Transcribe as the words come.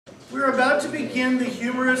We're about to begin the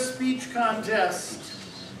humorous speech contest.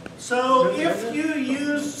 So if you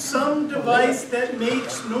use some device that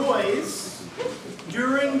makes noise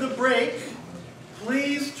during the break,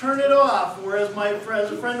 please turn it off. Or as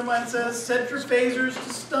a friend of mine says, set your phasers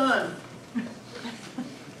to stun.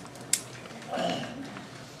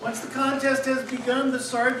 Once the contest has begun, the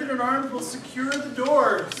sergeant at arms will secure the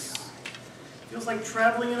doors. Feels like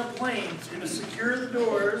traveling in a plane. He's going to secure the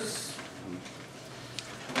doors.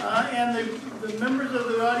 And the members of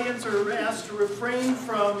the audience are asked to refrain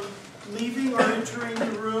from leaving or entering the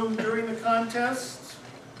room during the contest.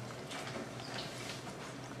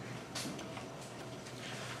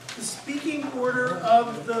 The speaking order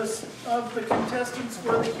of the contestants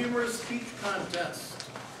for the humorous speech contest.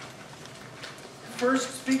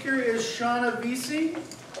 First speaker is Shauna Vesey.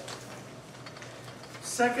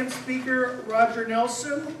 Second speaker, Roger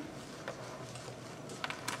Nelson.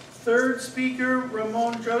 Third speaker,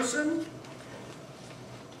 Ramon Joseph.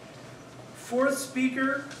 Fourth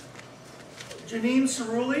speaker, Janine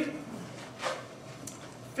Cerulli.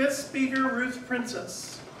 Fifth speaker, Ruth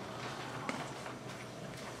Princess.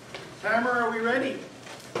 Timer, are we ready?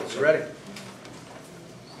 It's ready.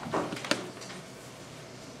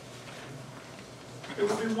 There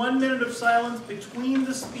will be 1 minute of silence between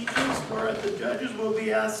the speeches where the judges will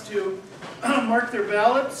be asked to mark their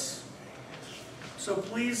ballots. So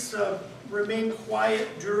please remain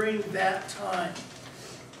quiet during that time.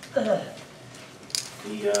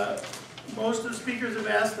 Most of the speakers have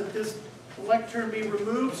asked that this lectern be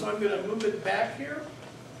removed, so I'm going to move it back here,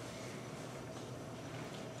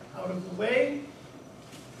 out of the way.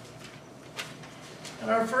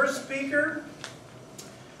 And our first speaker,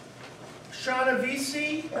 Shauna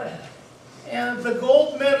Vesey, and the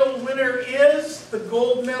gold medal winner is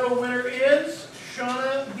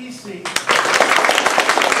Shauna Vesey.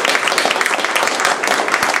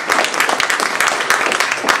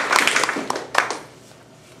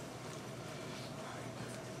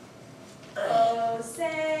 Oh,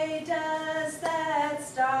 say does that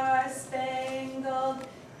star-spangled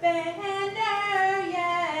banner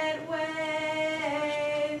yet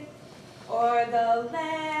wave o'er the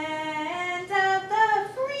land of the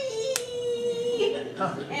free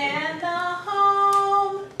and the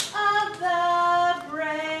home of the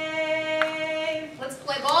brave? Let's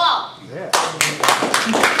play ball. Yeah.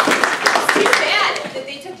 It's too bad that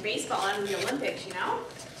they took baseball out of the Olympics, you know?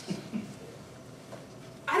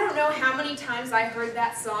 I don't know how many times I heard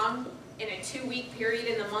that song in a 2-week period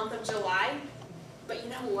in the month of July, but you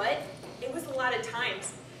know what? It was a lot of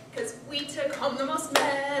times, because we took home the most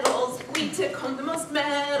medals,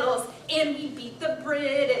 and we beat the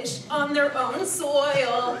British on their own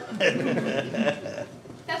soil.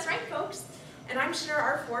 That's right, folks. And I'm sure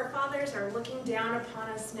our forefathers are looking down upon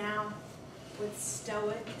us now with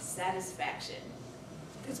stoic satisfaction,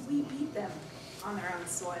 because we beat them on their own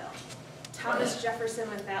soil. Thomas Jefferson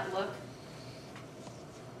with that look,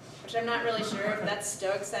 which I'm not really sure if that's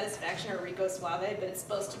stoic satisfaction or Rico Suave, but it's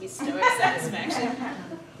supposed to be stoic satisfaction.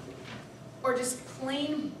 Or just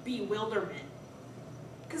plain bewilderment.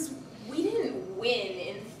 Because we didn't win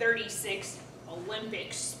in 36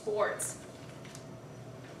 Olympic sports.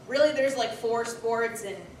 Really, there's like 4 sports,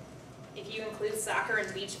 and if you include soccer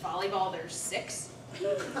and beach volleyball, there's 6.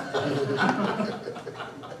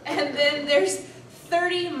 And then there's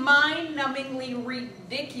 30 mind-numbingly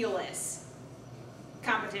ridiculous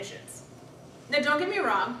competitions. Now, don't get me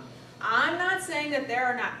wrong. I'm not saying that there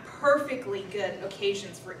are not perfectly good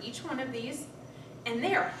occasions for each one of these, and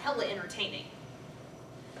they are hella entertaining.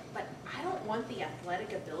 But I don't want the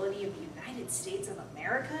athletic ability of the United States of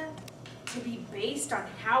America to be based on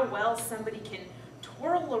how well somebody can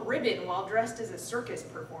twirl a ribbon while dressed as a circus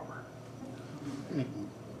performer.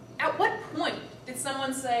 At what point did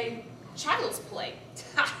someone say, child's play?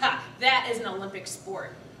 That is an Olympic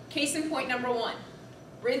sport. Case in point number 1,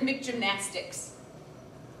 rhythmic gymnastics.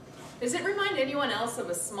 Does it remind anyone else of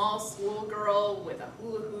a small schoolgirl with a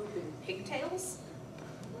hula hoop and pigtails?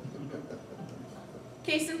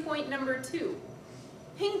 Case in point number 2,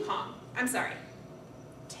 ping pong. I'm sorry,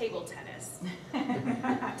 table tennis,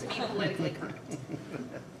 to be politically correct.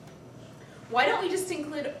 Why don't we just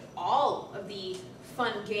include all of the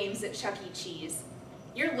fun games at Chuck E. Cheese?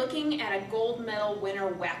 You're looking at a gold medal winner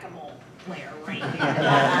whack-a-mole player right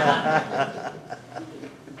here.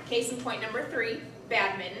 Case in point number 3,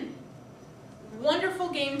 badminton. Wonderful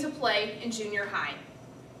game to play in junior high.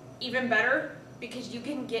 Even better, because you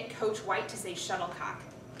can get Coach White to say shuttlecock.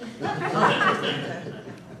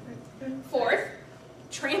 4th,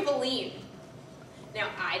 trampoline. Now,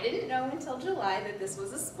 I didn't know until July that this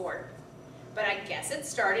was a sport, but I guess it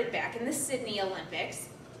started back in the Sydney Olympics,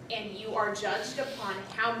 and you are judged upon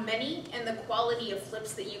how many and the quality of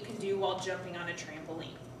flips that you can do while jumping on a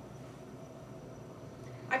trampoline.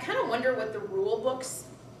 I kind of wonder what the rule books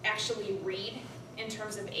actually read in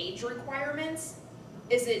terms of age requirements.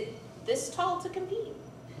 Is it this tall to compete?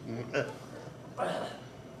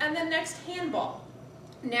 And then next, handball.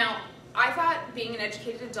 Now, I thought, being an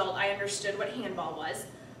educated adult, I understood what handball was.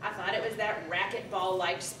 I thought it was that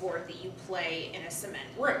racquetball-like sport that you play in a cement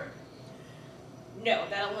room. No,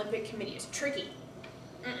 that Olympic committee is tricky.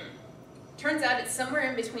 Turns out it's somewhere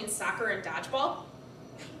in between soccer and dodgeball.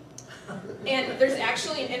 And there's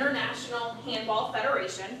actually an international handball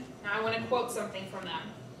federation. Now I want to quote something from them.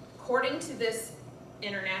 According to this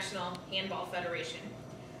international handball federation,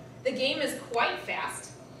 the game is quite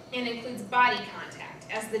fast and includes body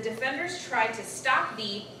contact as the defenders try to stop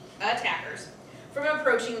the attackers from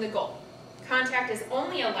approaching the goal. Contact is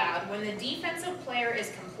only allowed when the defensive player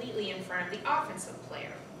is completely in front of the offensive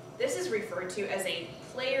player. This is referred to as a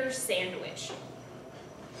player sandwich.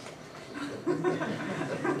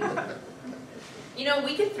 You know,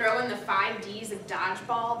 we could throw in the 5 Ds of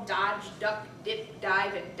dodgeball, dodge, duck, dip,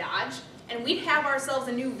 dive, and dodge, and we'd have ourselves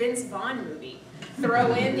a new Vince Vaughn movie.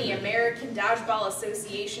 Throw in the American Dodgeball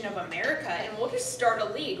Association of America, and we'll just start a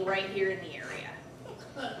league right here in the area.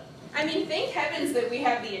 I mean, thank heavens that we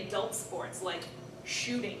have the adult sports, like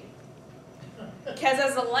shooting. Because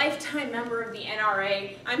as a lifetime member of the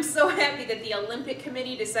NRA, I'm so happy that the Olympic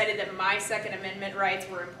Committee decided that my Second Amendment rights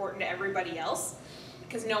were important to everybody else,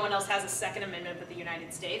 because no one else has a Second Amendment but the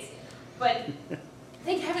United States. But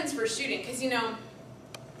thank heavens for shooting, because, you know,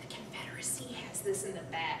 the Confederacy has this in the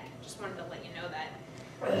bag. Just wanted to let you know that.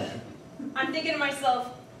 I'm thinking to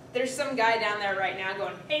myself, there's some guy down there right now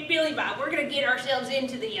going, hey, Billy Bob, we're going to get ourselves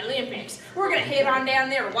into the Olympics. We're going to head on down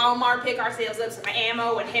there to Walmart, pick ourselves up some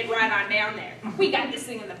ammo, and head right on down there. We got this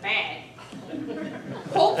thing in the bag.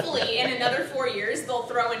 Hopefully, in another 4 years, they'll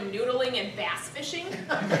throw in noodling and bass fishing.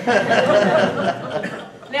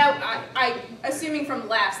 Now, I assuming from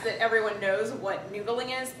laughs that everyone knows what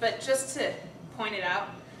noodling is, but just to point it out,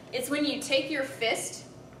 it's when you take your fist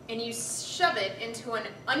and you shove it into an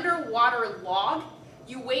underwater log.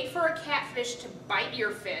 You wait for a catfish to bite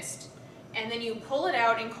your fist, and then you pull it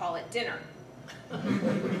out and call it dinner.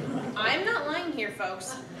 I'm not lying here,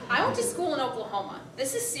 folks. I went to school in Oklahoma.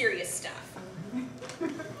 This is serious stuff.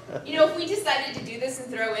 You know, if we decided to do this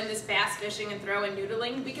and throw in this bass fishing and throw in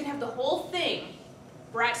noodling, we could have the whole thing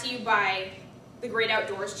brought to you by the Great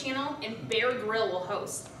Outdoors Channel, and Bear Grylls will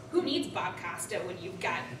host. Who needs Bob Costa when you've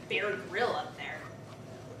got Bear Grylls up there?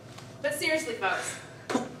 But seriously, folks,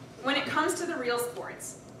 when it comes to the real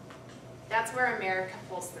sports, that's where America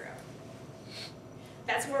pulls through.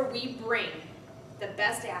 That's where we bring the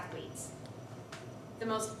best athletes, the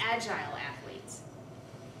most agile athletes.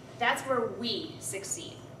 That's where we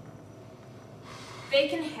succeed. They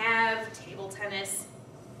can have table tennis.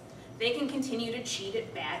 They can continue to cheat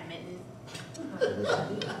at badminton.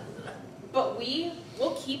 But we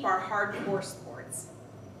will keep our hardcore sports.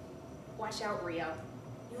 Watch out, Rio.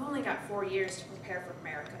 You only got 4 years to prepare for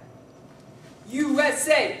America.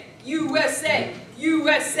 USA! USA!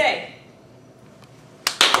 USA!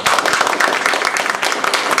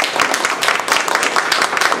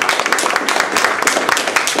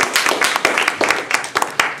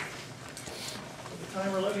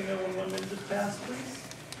 Timer, let me know when 1 minute has passed, please.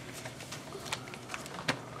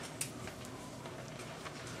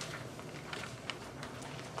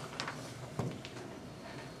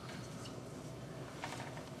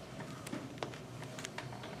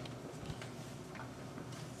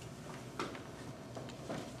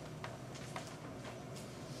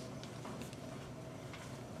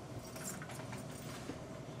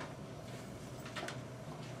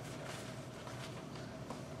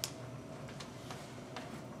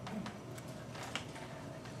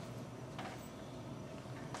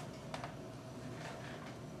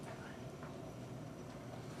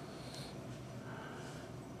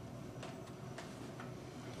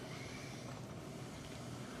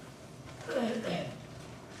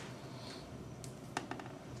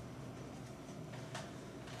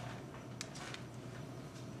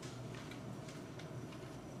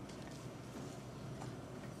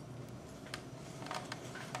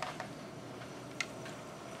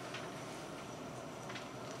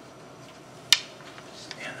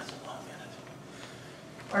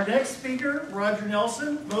 Our next speaker, Roger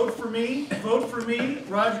Nelson. Vote for me,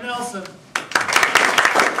 Roger Nelson.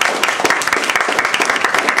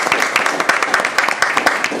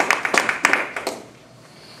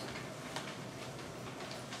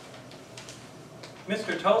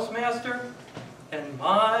 Mr. Toastmaster and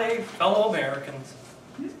my fellow Americans,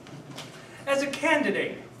 as a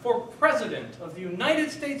candidate for President of the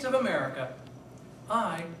United States of America,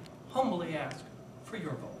 I humbly ask for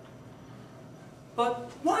your vote.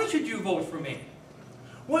 But why should you vote for me?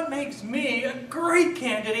 What makes me a great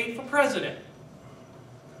candidate for president?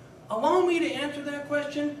 Allow me to answer that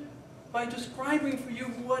question by describing for you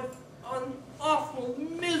what an awful,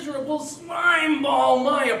 miserable slime ball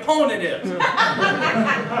my opponent is.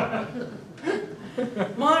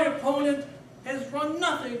 My opponent has run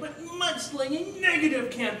nothing but mudslinging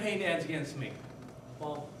negative campaign ads against me,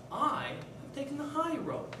 while I have taken the high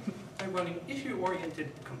road by running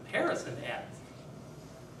issue-oriented comparison ads.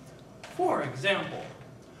 For example,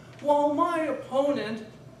 while my opponent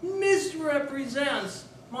misrepresents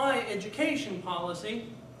my education policy,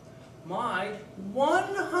 my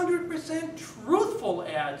 100% truthful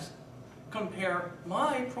ads compare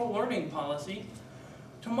my pro-learning policy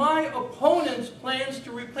to my opponent's plans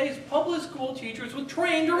to replace public school teachers with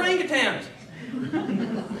trained orangutans.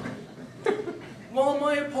 While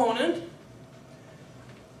my opponent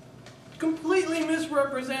completely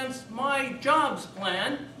misrepresents my jobs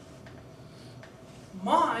plan,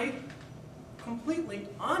 my completely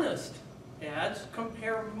honest ads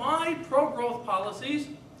compare my pro-growth policies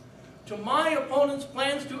to my opponent's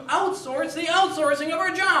plans to outsource the outsourcing of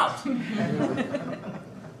our jobs.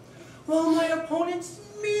 While my opponent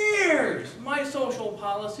smears my social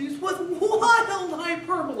policies with wild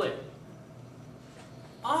hyperbole,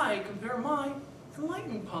 I compare my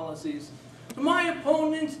enlightened policies to my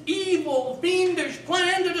opponent's evil, fiendish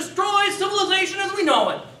plan to destroy civilization as we know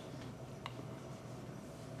it.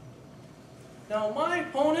 Now, my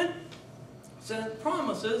opponent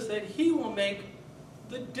promises that he will make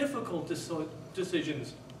the difficult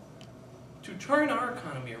decisions to turn our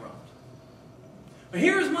economy around. But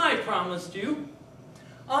here's my promise to you.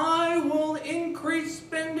 I will increase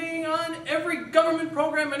spending on every government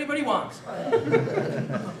program anybody wants.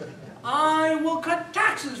 I will cut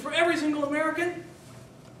taxes for every single American.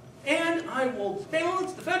 And I will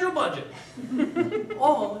balance the federal budget.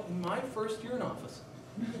 All in my first year in office.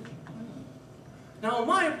 Now,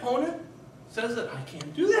 my opponent says that I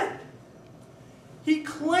can't do that. He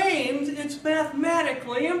claims it's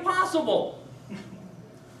mathematically impossible.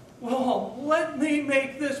 Well, let me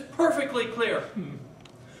make this perfectly clear.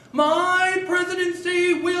 My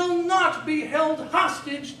presidency will not be held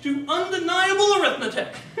hostage to undeniable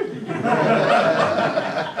arithmetic.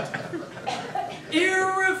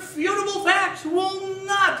 Irrefutable facts will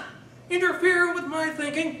not interfere with my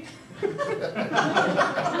thinking.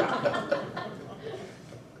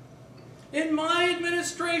 In my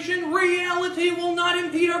administration, reality will not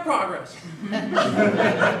impede our progress.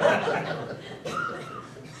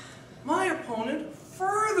 My opponent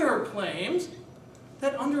further claims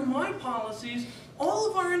that under my policies, all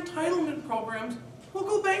of our entitlement programs will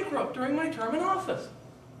go bankrupt during my term in office.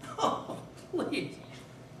 Oh, please.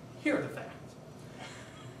 Here are the facts.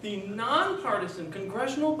 The nonpartisan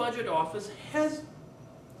Congressional Budget Office has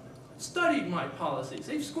studied my policies.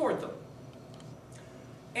 They've scored them.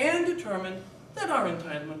 And determined that our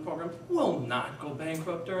entitlement programs will not go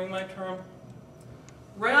bankrupt during my term.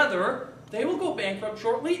 Rather, they will go bankrupt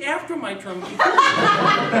shortly after my term concludes.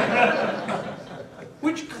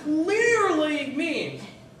 Which clearly means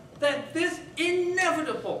that this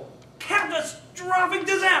inevitable, catastrophic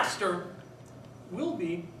disaster will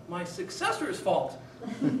be my successor's fault,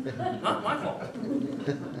 not my fault.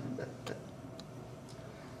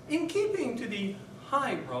 In keeping to the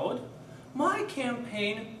high road, my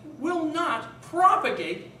campaign will not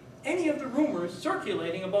propagate any of the rumors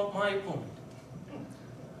circulating about my opponent.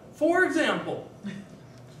 For example,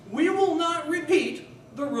 we will not repeat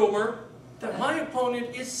the rumor that my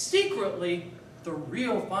opponent is secretly the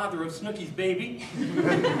real father of Snooky's baby.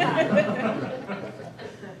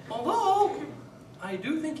 Although, I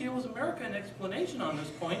do think he owes America an explanation on this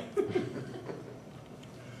point.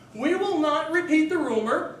 We will not repeat the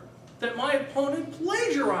rumor that my opponent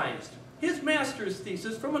plagiarized his master's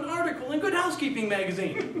thesis from an article in Good Housekeeping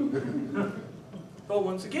magazine. But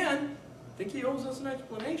once again, I think he owes us an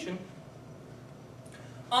explanation.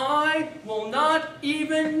 I will not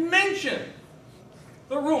even mention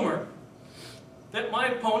the rumor that my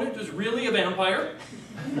opponent is really a vampire,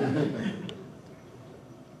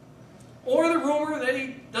 or the rumor that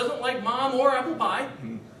he doesn't like mom or apple pie,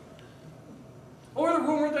 or the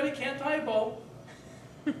rumor that he can't tie a bow,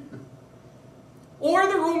 or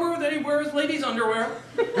the rumor that he wears ladies' underwear,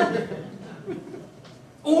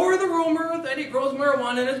 or the rumor that he grows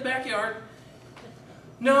marijuana in his backyard.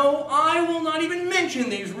 No, I will not even mention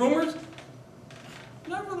these rumors.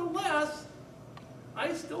 Nevertheless,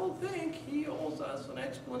 I still think he owes us an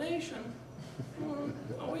explanation.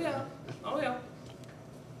 Oh yeah, oh yeah.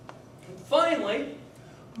 Finally,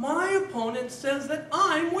 my opponent says that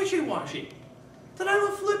I'm wishy-washy, that I'm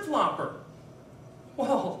a flip-flopper.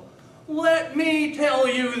 Well, let me tell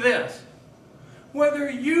you this. Whether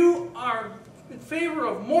you are in favor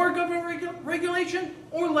of more government regulation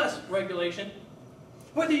or less regulation,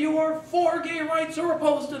 whether you are for gay rights or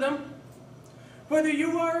opposed to them, whether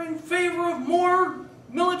you are in favor of more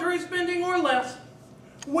military spending or less,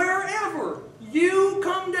 wherever you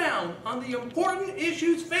come down on the important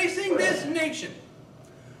issues facing this nation,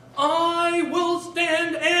 I will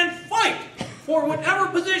stand and fight for whatever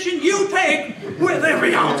position you take with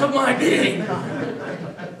every ounce of my being.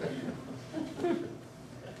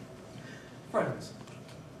 Friends,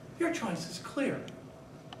 your choice is clear.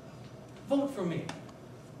 Vote for me.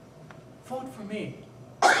 Vote for me.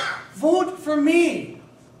 Vote for me.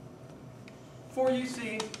 For you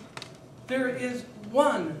see, there is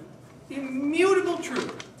one immutable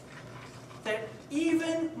truth that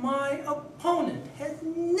even my opponent has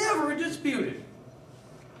never disputed.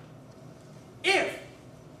 If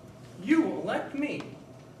you elect me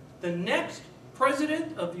the next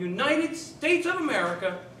President of the United States of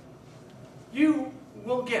America, you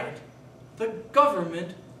will get the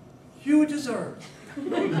government you deserve.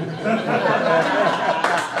 Mr.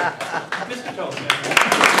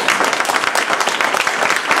 Toastmaster.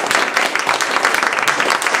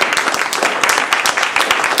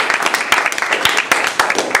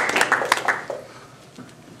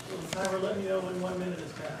 Timer, let me know when 1 minute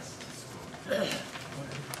has passed.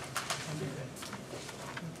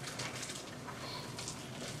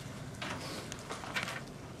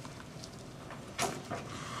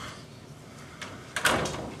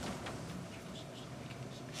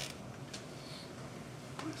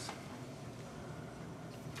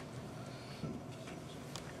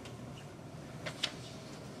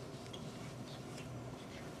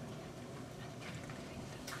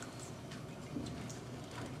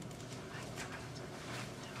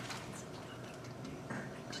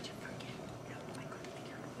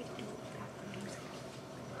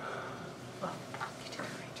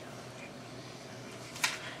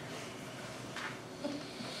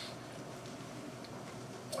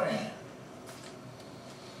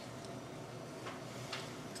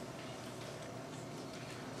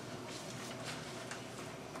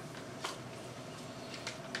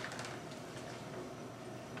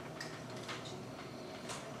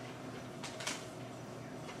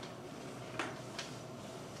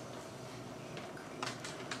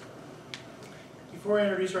 Before I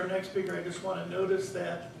introduce our next speaker, I just want to notice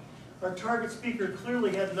that our target speaker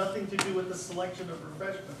clearly had nothing to do with the selection of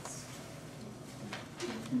refreshments.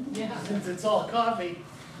 Yeah. Since it's all coffee.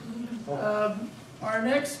 Our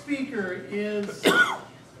next speaker is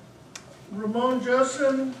Ramon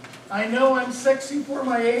Joseph. I know I'm sexy for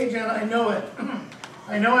my age and I know it.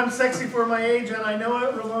 I know I'm sexy for my age and I know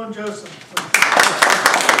it, Ramon Joseph.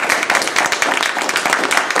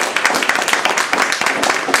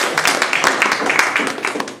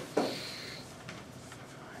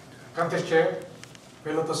 Contest Chair,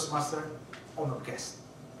 fellow Toastmaster, honored guest.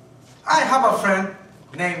 I have a friend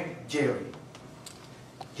named Jerry.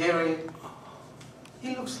 Jerry,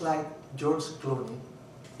 he looks like George Clooney.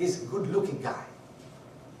 He's a good-looking guy.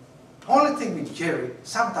 Only thing with Jerry,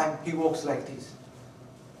 sometimes he walks like this.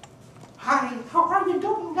 Hi, how are you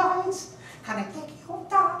doing, guys? Can I take you home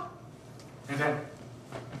down? And then,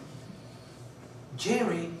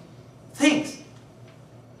 Jerry thinks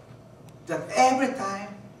that every time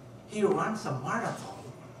he runs a marathon,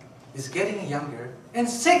 he's getting younger and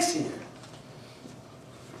sexier.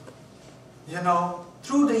 You know,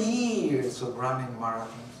 through the years of running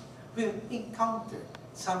marathons, we've encountered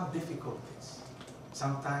some difficulties.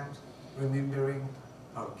 Sometimes remembering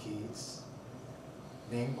our kids'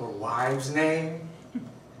 name or wives' name,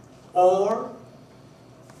 or,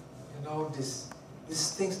 you know, these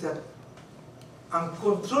things that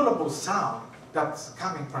uncontrollable sound that's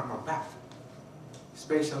coming from our back.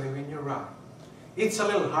 Especially when you run. It's a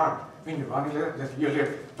little hard when you run, you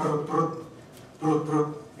hear brut, brut, brut, brut,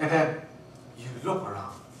 and then you look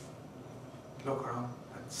around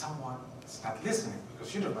and someone is not listening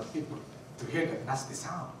because you don't want people to hear that nasty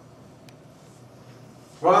sound.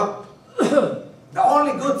 Well, the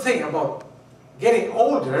only good thing about getting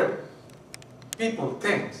older, people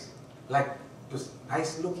think, like those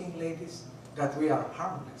nice-looking ladies, that we are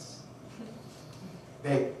harmless.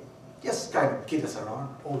 They just kind of kid us around,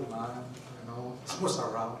 old man, you know, smooth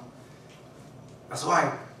around. That's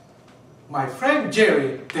why my friend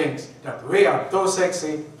Jerry thinks that we are too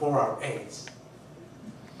sexy for our age.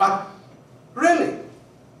 But really,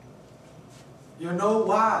 you know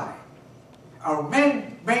why our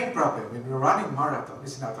main problem when we're running marathon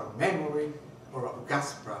is not our memory or our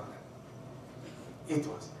gas problem. It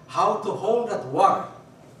was how to hold that water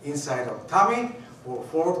inside our tummy for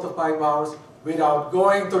 4 to 5 hours without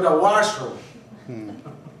going to the washroom.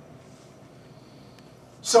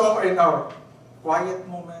 So in our quiet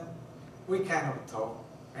moment, we cannot talk.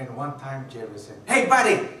 And one time Jerry said, "Hey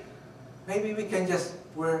buddy, maybe we can just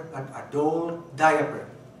wear an adult diaper."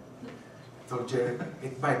 I told Jerry,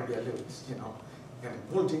 it might be a little,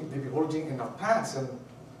 and maybe holding enough pants, and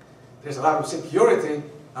there's a lot of security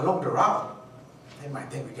along the route. They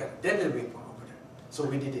might think we got a deadly weapon over there. So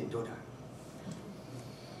we didn't do that.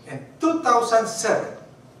 In 2007,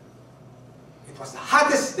 it was the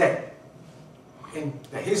hottest day in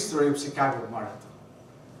the history of Chicago Marathon.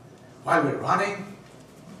 While we're running,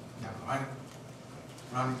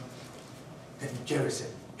 then Jerry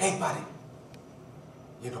said, "Hey buddy,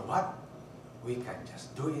 you know what? We can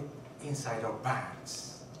just do it inside our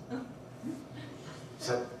pants." I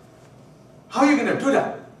said, "How are you going to do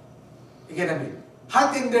that? You're going to be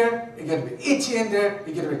hot in there, you're going to be itchy in there,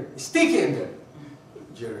 you're going to be sticky in there."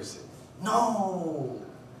 Jerry said, "No.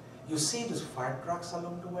 You see those fire trucks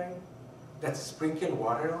along the way that sprinkle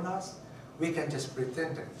water on us? We can just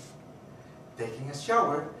pretend that taking a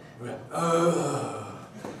shower, we're like, ugh,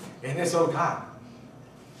 and it's all gone."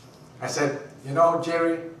 I said, "You know,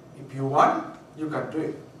 Jerry, if you want, you can do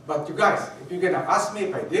it. But you guys, if you're going to ask me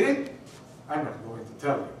if I did it, I'm not going to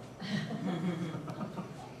tell you."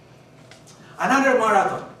 Another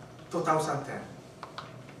marathon, 2010.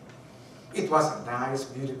 It was a nice,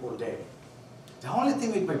 beautiful day. The only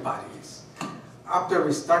thing with my body is, after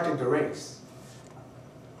we started the race,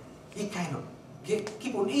 he kind of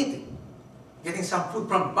keep on eating, getting some food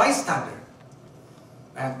from bystander.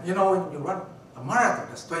 And you know, when you run a marathon,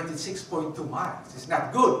 that's 26.2 miles. It's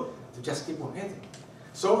not good to just keep on eating.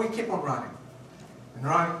 So we keep on running, and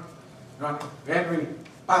running. When we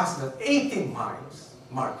passed the 18 miles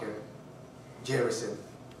marker, Jerry said,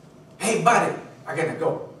 "Hey buddy, I gotta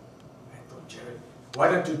go." I told Jerry, "Why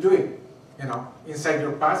don't you do it? Inside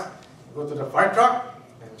your pass, go to the fire truck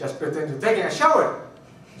and just pretend you're taking a shower."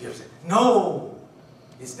 Jerry said, "No,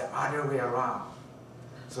 it's the other way around."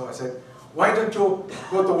 So I said, "Why don't you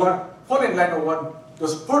go to fall in line of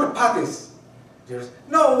those porta potties?" Jerry said,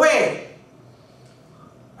 "No way!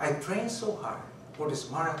 I trained so hard for this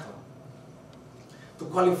marathon to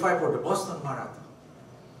qualify for the Boston Marathon.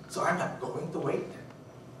 So I'm not going to wait."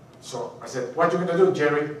 So I said, "What are you going to do,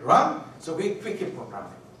 Jerry? Run?" So we keep on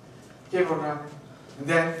running. And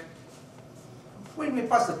then when we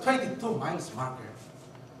passed the 22 miles marker,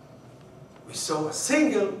 we saw a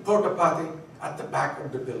single porta potty at the back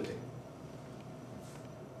of the building.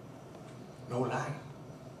 No lie.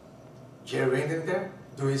 Jerry went in there,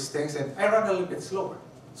 do his things, and I ran a little bit slower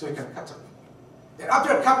so he can catch up with me. Then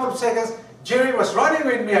after a couple of seconds, Jerry was running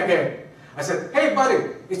with me again. I said, "Hey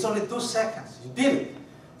buddy, it's only 2 seconds. You did it."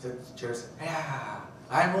 Jerry said, "Yeah,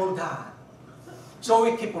 I'm all done." So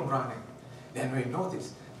we keep on running. Then we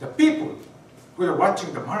notice the people who are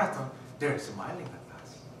watching the marathon, they're smiling at us.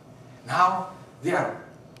 Now they are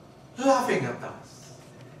laughing at us.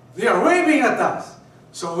 They are waving at us.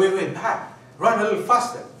 So we went back, run a little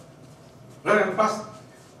faster.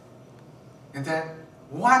 And then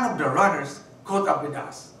one of the runners caught up with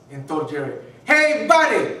us and told Jerry, "Hey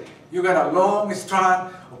buddy, you got a long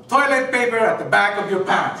strand of toilet paper at the back of your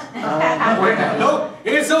pants." When I look,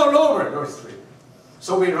 it's all over those 3.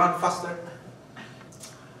 So we run faster.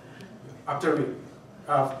 After we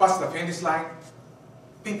passed the finish line,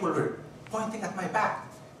 people were pointing at my back.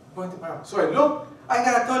 So I looked, I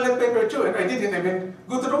got a toilet paper too, and I didn't even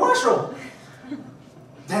go to the washroom.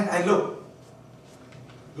 Then I looked,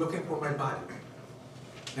 looking for my body.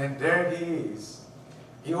 Then there he is.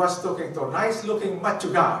 He was talking to a nice-looking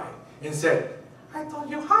macho guy and said, "I told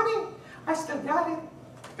you, honey, I still got it."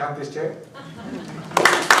 Count this chair.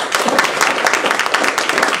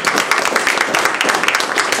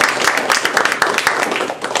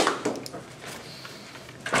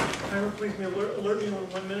 Timer, please alert me when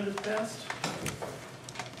 1 minute has passed.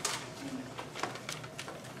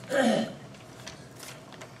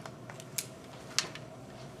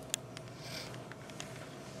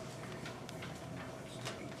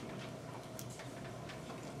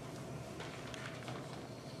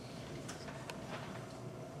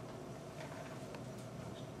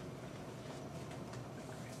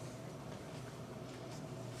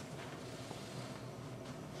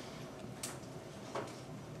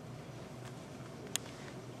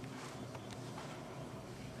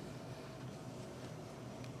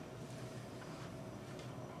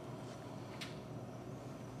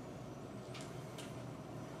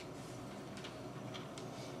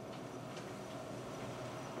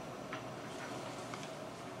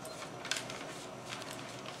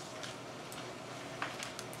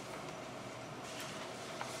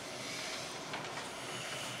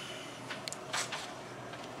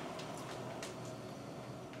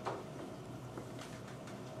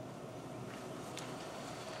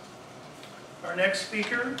 Our next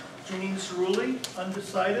speaker, Janine Cerulli,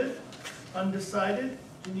 undecided. Undecided,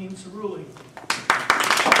 Janine Cerulli.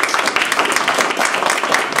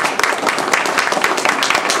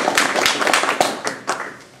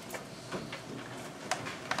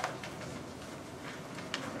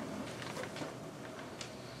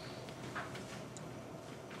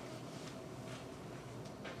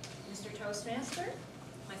 Mr. Toastmaster,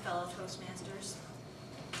 my fellow Toastmasters,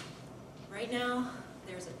 right now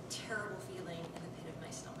there's a terrible feeling in the pit of my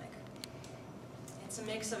stomach. It's a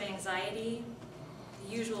mix of anxiety,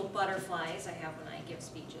 the usual butterflies I have when I give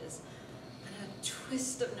speeches, and a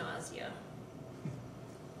twist of nausea.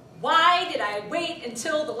 Why did I wait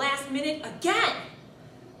until the last minute again?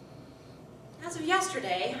 As of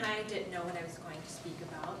yesterday, I didn't know what I was going to speak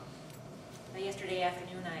about. By yesterday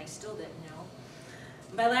afternoon, I still didn't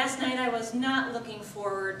know. By last night, I was not looking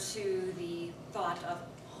forward to the thought of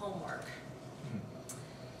homework.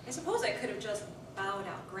 I suppose I could have just bowed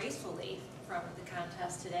out gracefully from the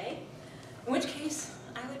contest today, in which case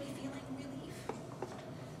I would be feeling relief.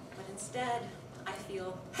 But instead, I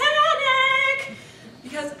feel panic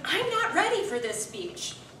because I'm not ready for this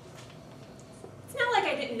speech. It's not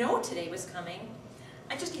like I didn't know today was coming.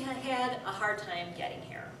 I just had a hard time getting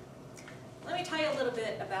here. Let me tell you a little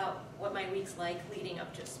bit about what my week's like leading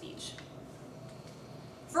up to a speech.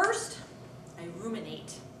 First, I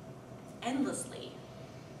ruminate endlessly.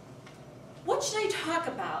 What should I talk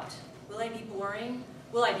about? Will I be boring?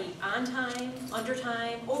 Will I be on time, under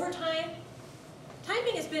time, overtime?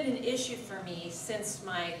 Timing has been an issue for me since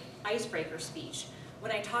my icebreaker speech.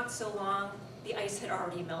 When I talked so long, the ice had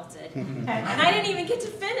already melted. And I didn't even get to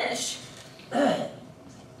finish.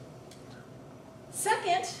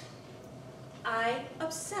 Second, I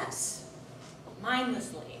obsess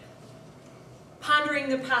mindlessly, pondering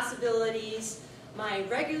the possibilities. My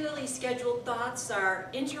regularly scheduled thoughts are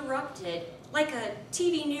interrupted like a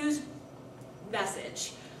TV news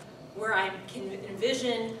message where I can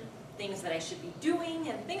envision things that I should be doing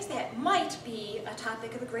and things that might be a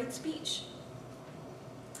topic of a great speech.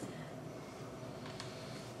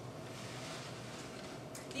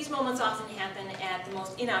 These moments often happen at the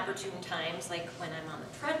most inopportune times, like when I'm on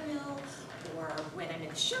the treadmill, or when I'm in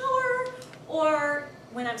the shower, or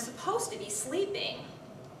when I'm supposed to be sleeping.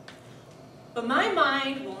 But my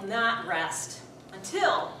mind will not rest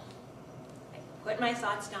until I put my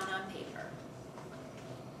thoughts down on paper.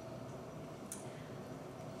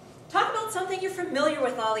 Talk about something you're familiar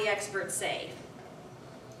with, all the experts say.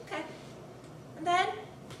 Okay. And then,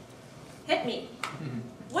 hit me.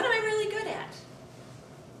 What am I really good at?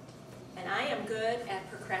 And I am good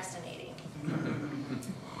at procrastinating.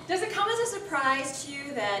 Does it come as a surprise to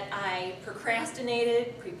you that I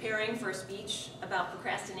procrastinated preparing for a speech about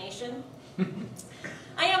procrastination?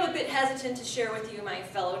 I am a bit hesitant to share with you, my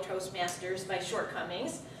fellow Toastmasters, my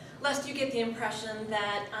shortcomings, lest you get the impression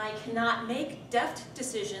that I cannot make deft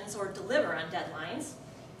decisions or deliver on deadlines.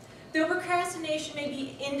 Though procrastination may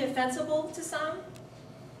be indefensible to some,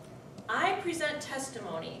 I present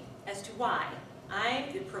testimony as to why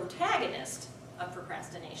I'm the protagonist of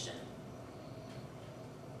procrastination.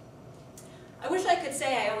 I wish I could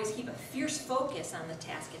say I always keep a fierce focus on the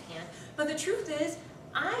task at hand, but the truth is,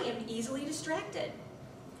 I am easily distracted.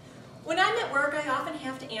 When I'm at work, I often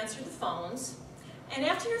have to answer the phones, and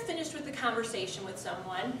after you're finished with the conversation with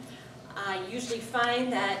someone, I usually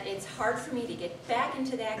find that it's hard for me to get back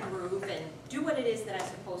into that groove and do what it is that I'm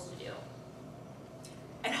supposed to do.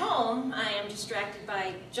 At home, I am distracted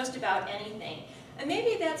by just about anything, and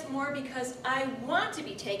maybe that's more because I want to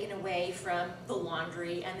be taken away from the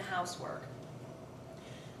laundry and the housework.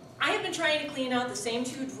 I have been trying to clean out the same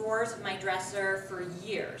 2 drawers of my dresser for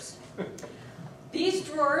years. These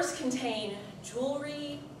drawers contain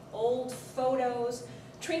jewelry, old photos,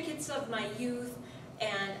 trinkets of my youth,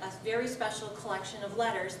 and a very special collection of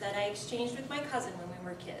letters that I exchanged with my cousin when we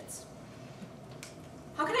were kids.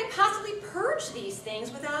 How can I possibly purge these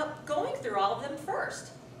things without going through all of them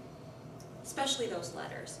first? Especially those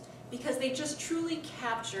letters, because they just truly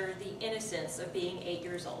capture the innocence of being 8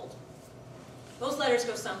 years old. Those letters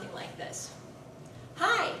go something like this.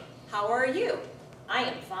 Hi, how are you? I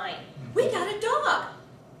am fine. We got a dog.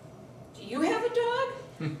 Do you have a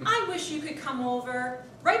dog? I wish you could come over.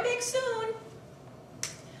 Right back soon.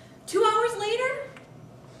 2 hours later,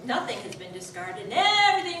 nothing has been discarded and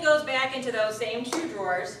everything goes back into those same 2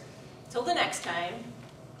 drawers till the next time,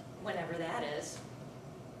 whenever that is.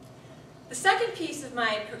 The second piece of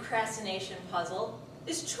my procrastination puzzle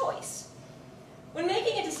is choice. When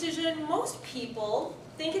making a decision, most people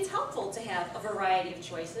think it's helpful to have a variety of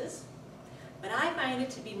choices, but I find it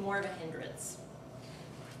to be more of a hindrance.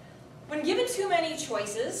 When given too many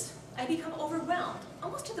choices, I become overwhelmed,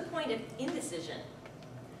 almost to the point of indecision.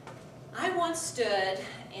 I once stood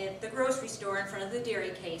at the grocery store in front of the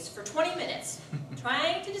dairy case for 20 minutes,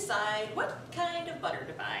 trying to decide what kind of butter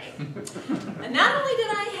to buy. And not only did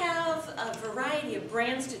I have a variety of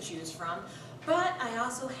brands to choose from, but I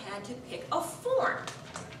also had to pick a form.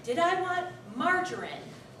 Did I want margarine,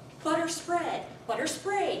 butter spread, butter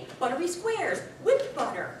spray, buttery squares, whipped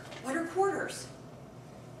butter, butter quarters?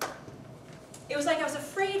 It was like I was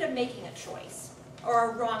afraid of making a choice,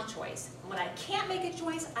 or a wrong choice. And when I can't make a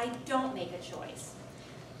choice, I don't make a choice.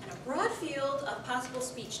 And a broad field of possible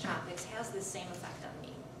speech topics has this same effect on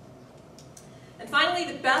me. And finally,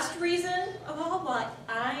 the best reason of all why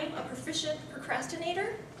I'm a proficient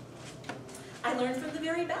procrastinator, I learned from the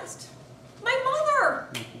very best. My mother!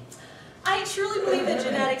 I truly believe that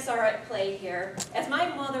genetics are at play here, as my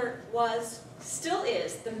mother was, still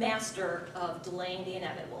is, the master of delaying the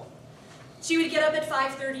inevitable. She would get up at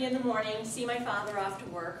 5:30 in the morning, see my father off to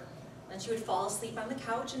work, then she would fall asleep on the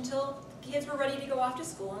couch until the kids were ready to go off to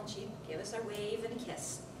school, and she'd give us our wave and a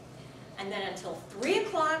kiss. And then until 3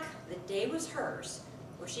 o'clock, the day was hers,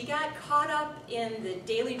 where she got caught up in the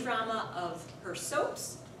daily drama of her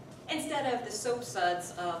soaps instead of the soap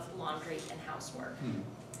suds of laundry and housework.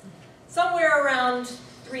 Somewhere around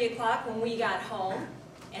 3 o'clock when we got home,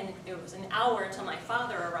 and it was an hour until my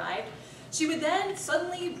father arrived, she would then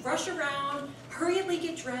suddenly rush around, hurriedly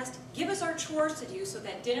get dressed, give us our chores to do so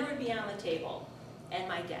that dinner would be on the table, and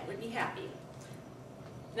my dad would be happy.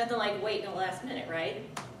 Nothing like waiting till the last minute, right?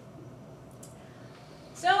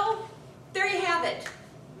 So, there you have it.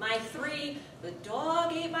 My 3, the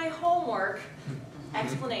dog ate my homework,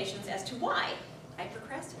 explanations as to why I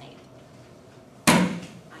procrastinate.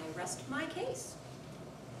 I rest my case.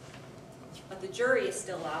 But the jury is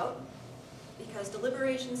still out, because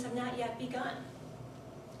deliberations have not yet begun.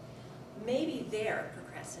 Maybe they're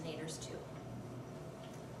procrastinators too.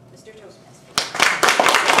 Mr. Toastmaster.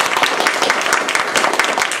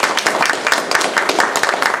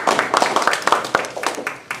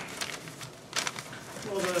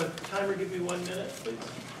 Will the timer give me 1 minute, please?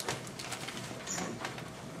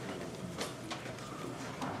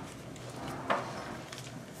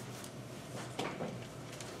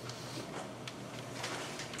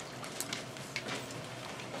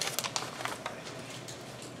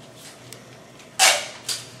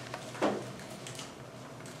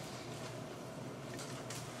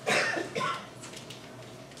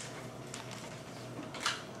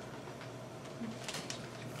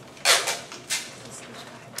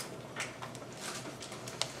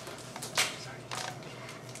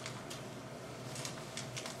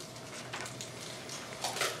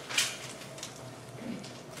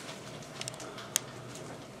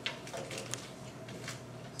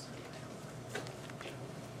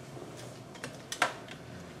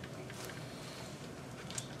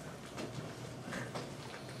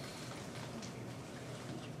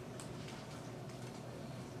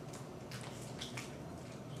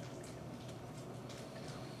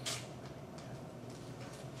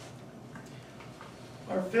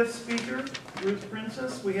 Our 5th speaker, Ruth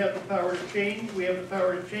Princess. We have the power to change. We have the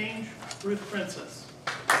power to change. Ruth Princess.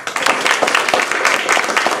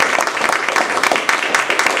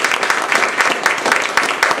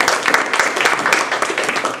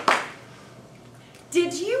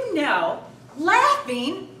 Did you know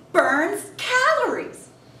laughing burns calories?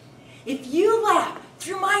 If you laugh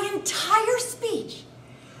through my entire speech,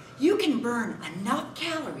 you can burn enough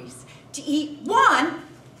calories to eat 1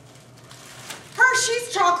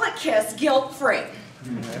 Hershey's Chocolate Kiss guilt-free.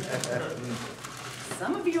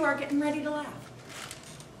 Some of you are getting ready to laugh.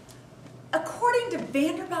 According to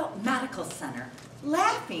Vanderbilt Medical Center,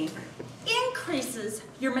 laughing increases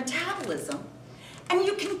your metabolism, and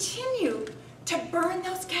you continue to burn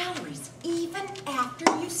those calories even after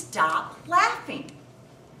you stop laughing.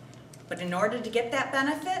 But in order to get that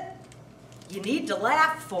benefit, you need to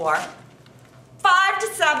laugh for 5 to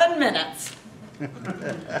 7 minutes.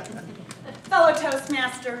 Fellow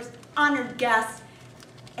Toastmasters, honored guests,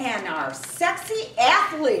 and our sexy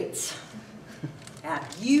athletes,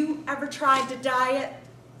 have you ever tried to diet?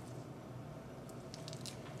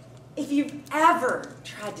 If you've ever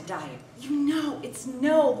tried to diet, you know it's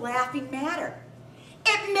no laughing matter.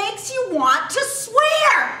 It makes you want to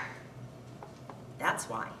swear. That's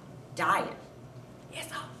why diet is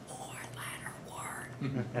a 4-letter word.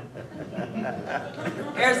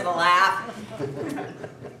 Here's the laugh.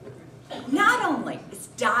 Not only is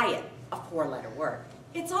diet a 4-letter word,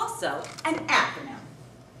 it's also an acronym.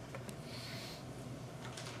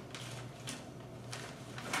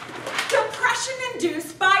 Depression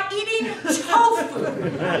induced by eating tofu.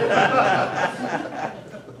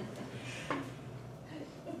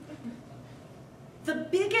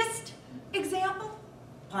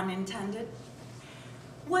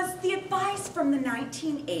 from the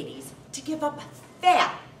 1980s to give up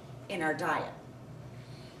fat in our diet.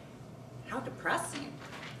 How depressing.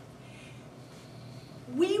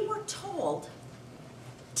 We were told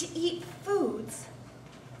to eat foods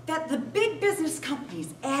that the big business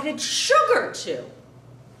companies added sugar to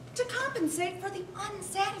compensate for the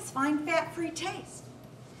unsatisfying fat-free taste.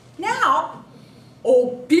 Now,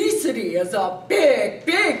 obesity is a big,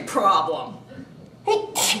 big problem.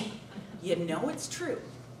 You know it's true.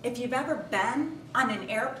 If you've ever been on an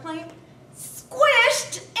airplane,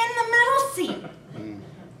 squished in the middle seat.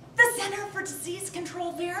 The Center for Disease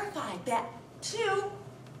Control verified that 2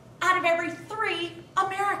 out of every 3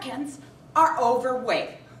 Americans are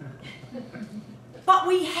overweight. But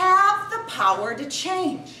we have the power to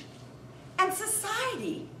change. And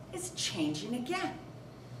society is changing again.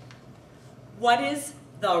 What is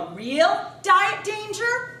the real diet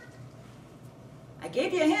danger? I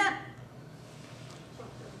gave you a hint.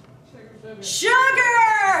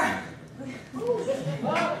 Sugar!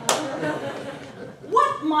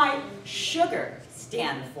 What might sugar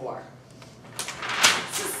stand for?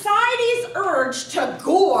 Society's urge to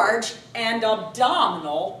gorge and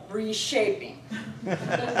abdominal reshaping.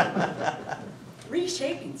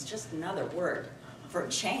 Reshaping's just another word for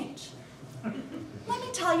change. Let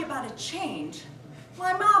me tell you about a change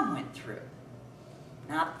my mom went through.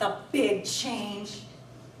 Not the big change.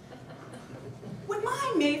 When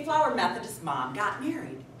my Mayflower Methodist mom got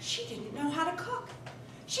married, she didn't know how to cook.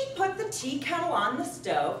 She'd put the tea kettle on the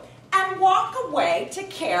stove and walk away to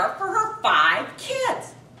care for her 5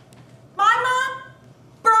 kids. My mom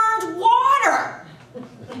burned water.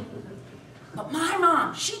 But my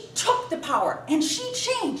mom, she took the power and she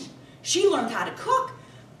changed. She learned how to cook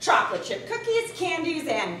chocolate chip cookies, candies,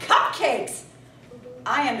 and cupcakes.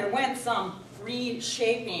 I underwent some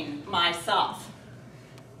reshaping myself.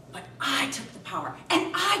 But I took the power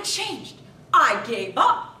and I changed. I gave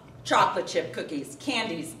up chocolate chip cookies,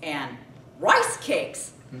 candies, and rice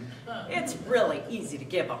cakes. It's really easy to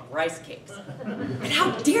give up rice cakes. But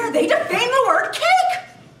how dare they defame the word cake?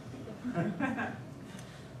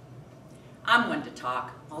 I'm one to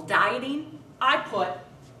talk. While dieting, I put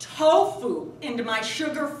tofu into my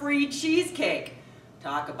sugar-free cheesecake.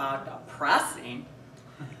 Talk about depressing.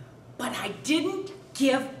 But I didn't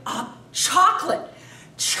give up chocolate.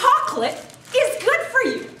 Chocolate is good for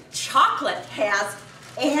you. Chocolate has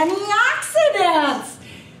antioxidants.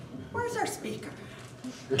 Where's our speaker?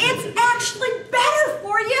 It's actually better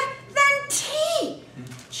for you than tea.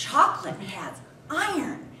 Chocolate has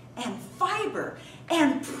iron and fiber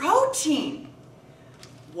and protein.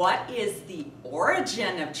 What is the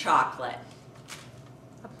origin of chocolate?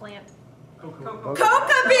 A plant.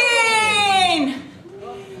 Coca bean!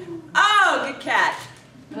 Oh, good catch.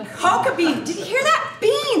 Coca bean. Did you hear that?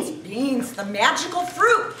 Beans. Beans, the magical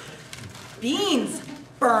fruit. Beans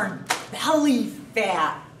burn belly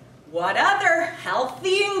fat. What other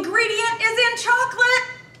healthy ingredient is in chocolate?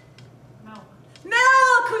 Milk.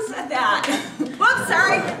 Milk. Who said that? Whoops,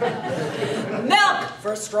 sorry. Milk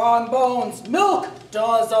for strong bones. Milk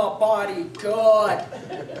does a body good.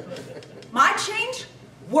 My change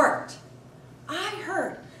worked. I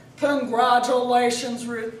heard, congratulations,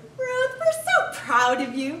 Ruth. Ruth, we're so proud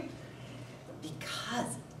of you.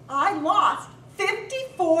 Because I lost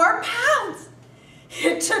 54 pounds.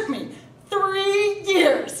 It took me 3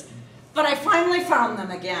 years, but I finally found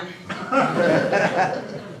them again.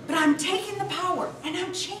 But I'm taking the power, and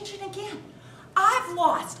I'm changing again. I've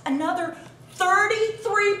lost another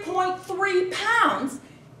 33.3 pounds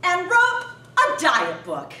and wrote a diet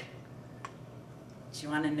book. Do you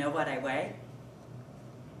want to know what I weigh?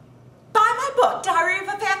 Buy my book, Diary of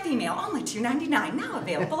a Fat Female, only $2.99, now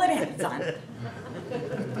available at Amazon.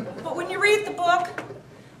 But when you read the book,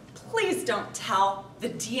 please don't tell the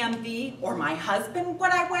DMV or my husband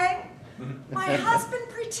what I weigh. My husband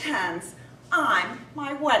pretends I'm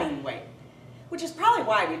my wedding weight, which is probably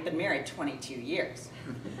why we've been married 22 years.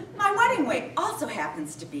 My wedding weight also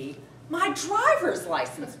happens to be my driver's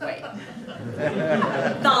license weight.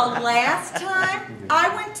 The last time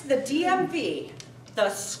I went to the DMV, the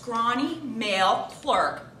scrawny male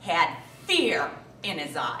clerk had fear in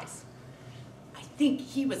his eyes. I think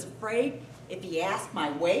he was afraid if he asked my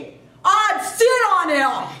weight, I'd sit on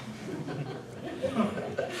him.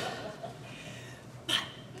 But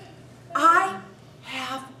I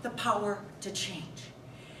have the power to change.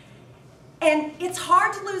 And it's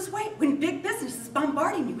hard to lose weight when big business is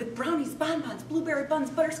bombarding you with brownies, bonbons, blueberry buns,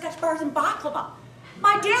 butterscotch bars, and baklava.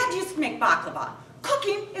 My dad used to make baklava.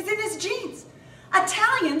 Cooking is in his genes.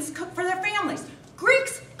 Italians cook for their families.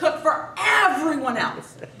 Greeks cook for everyone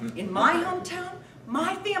else. In my hometown,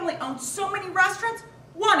 my family owns so many restaurants,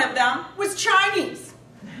 One of them was Chinese.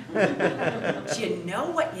 Do you know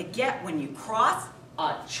what you get when you cross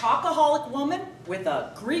a chocoholic woman with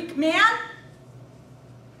a Greek man?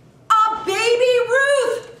 A baby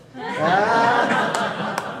Ruth!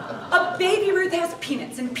 A baby Ruth has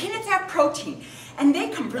peanuts, and peanuts have protein, and they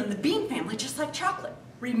come from the bean family just like chocolate.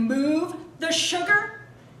 Remove the sugar,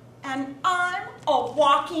 and I'm a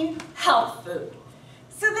walking health food.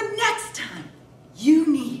 So the next time you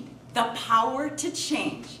need the power to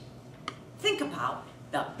change, think about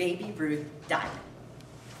the Baby Ruth diet.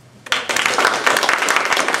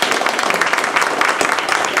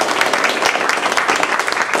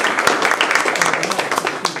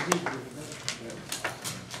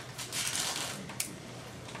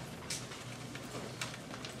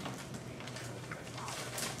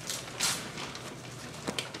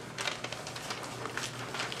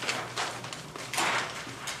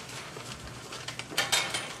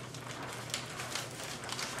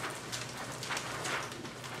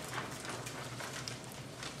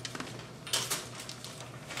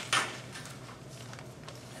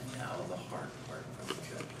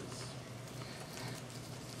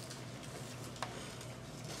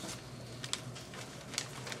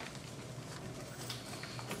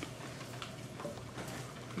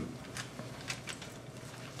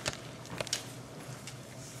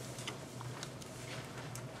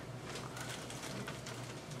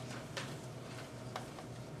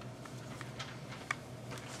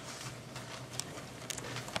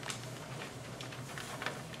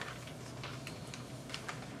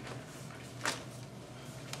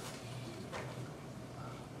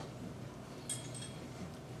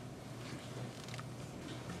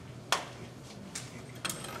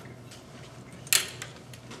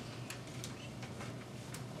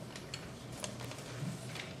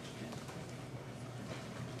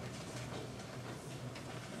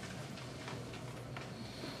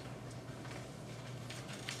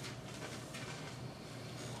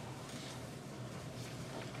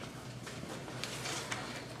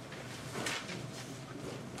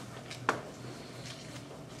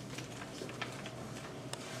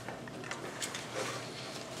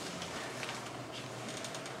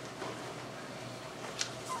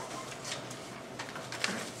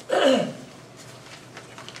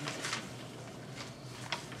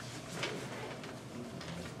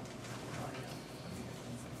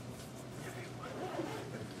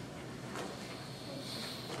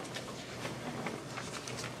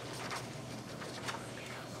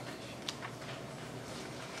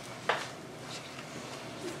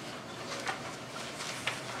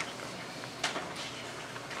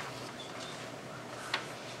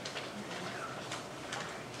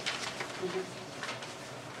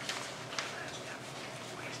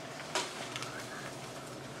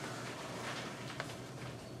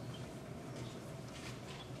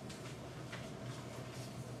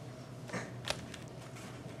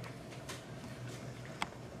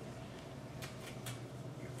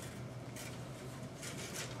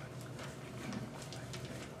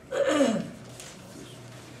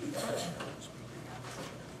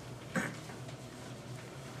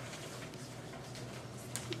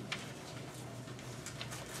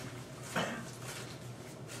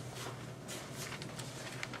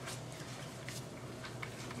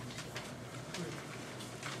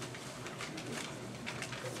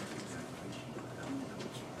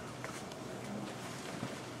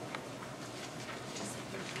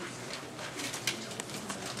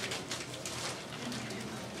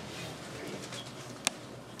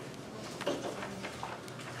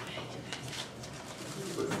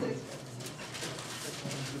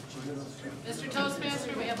 Mr.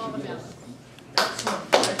 Toastmaster, we have all the bills.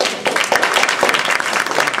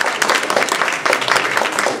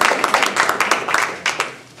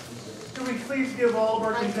 Can we please give all of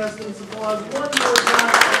our contestants applause one more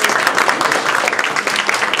time?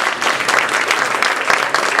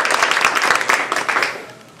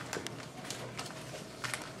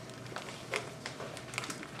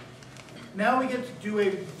 Now we get to do a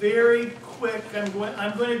very quick, I'm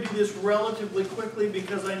going to do this relatively quickly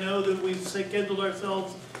because I know that we've scheduled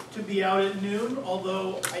ourselves to be out at noon,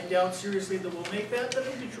 although I doubt seriously that we'll make that.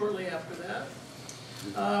 That'll be shortly after that.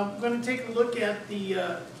 I'm going to take a look at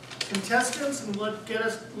the contestants and let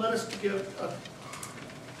us give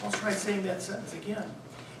I'll try saying that sentence again.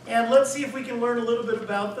 And let's see if we can learn a little bit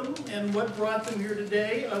about them and what brought them here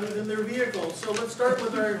today, other than their vehicles. So let's start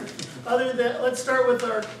with our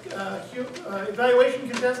evaluation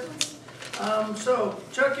contestants. So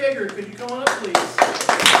Chuck Yeager, could you come on up, please?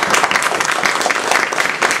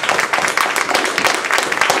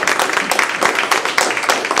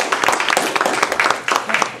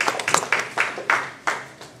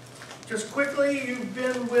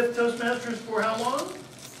 Toastmasters for how long?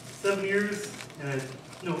 7 years, and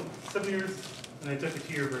 7 years, and I took a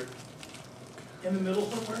 2-year break. In the middle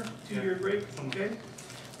somewhere? 2-year break? Okay.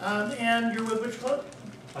 And you're with which club?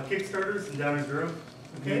 Kickstarters in Downers Grove.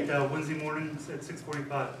 Okay. Meet Wednesday mornings at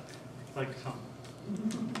 6:45. Like to come.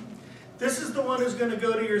 This is the one who's going to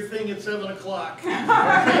go to your thing at 7 o'clock.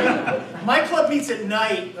 My club meets at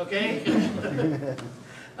night, okay?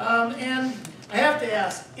 And I have to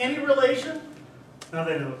ask, any relation? Now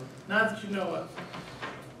they know. Not that you know of.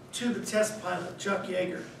 To the test pilot, Chuck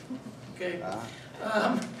Yeager. Okay?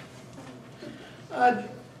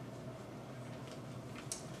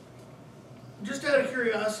 Just out of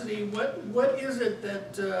curiosity, what is it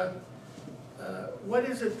that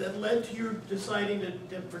led to your deciding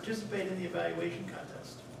to participate in the evaluation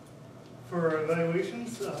contest? For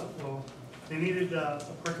evaluations, well, they needed a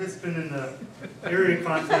participant in the area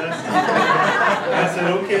contest. I said,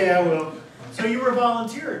 okay, I will. So you were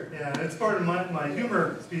volunteered? Yeah, it's part of my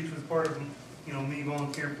humor speech was part of me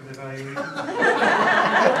volunteering for the evaluation.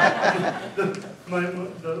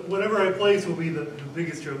 Whatever I place will be the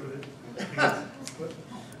biggest joke of it.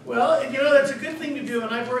 Well, that's a good thing to do,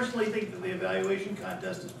 and I personally think that the evaluation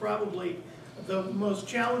contest is probably the most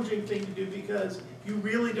challenging thing to do because you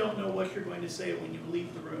really don't know what you're going to say when you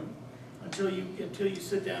leave the room until you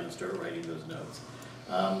sit down and start writing those notes.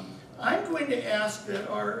 I'm going to ask that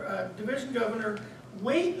our division governor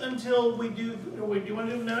wait until we do. Wait, do you want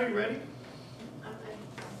to do them now? You ready? I'm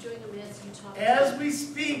doing them as you talk. As we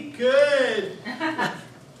speak. Good.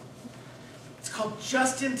 It's called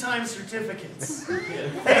just-in-time certificates.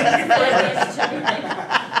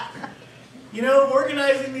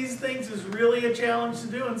 Organizing these things is really a challenge to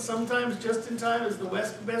do, and sometimes just-in-time is the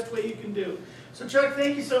best way you can do. So, Chuck,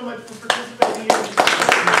 thank you so much for participating in this.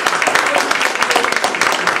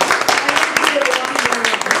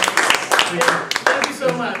 Thank you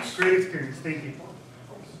so much. Great experience. Thank you.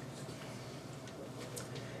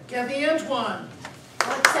 Kathy Antoine.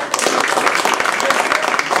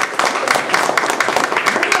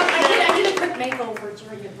 I did a quick makeover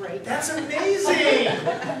during the break. That's amazing.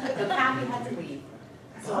 The Pappy had to leave.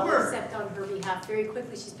 So I'll Bummer. accept on her behalf very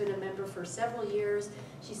quickly. She's been a member for several years.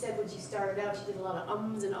 She said when she started out, she did a lot of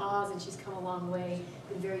ums and ahs, and she's come a long way.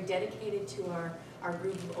 Been very dedicated to our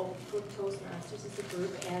group of Old Toastmasters as a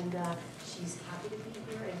group, and she's happy to be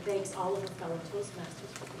here, and thanks all of her fellow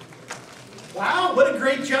Toastmasters for being here. Wow, what a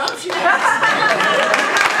great job she did.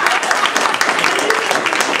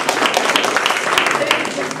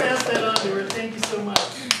 Just pass that on to her. Thank you so much.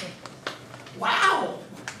 Wow.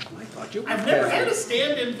 I've never had a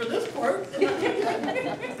stand-in for this part.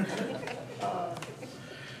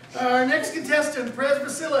 Our next contestant, Prez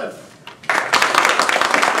Vasilev.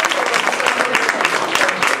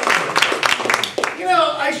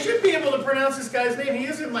 I should be able to pronounce this guy's name. He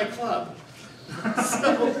is in my club.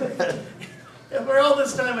 So, for all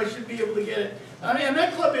this time, I should be able to get it. And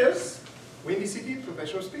that club is? Windy City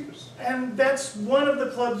Professional Speakers. And that's one of the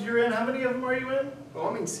clubs you're in. How many of them are you in? Well,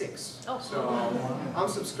 I'm in 6. Oh. So I'm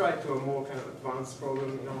subscribed to a more kind of advanced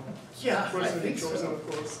program, Yeah, I personally think chosen, so. of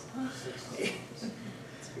course.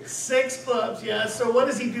 6 clubs, yeah. So what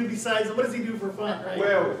does he do besides, what does he do for fun, right?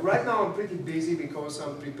 Well, right now I'm pretty busy because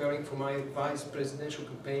I'm preparing for my vice presidential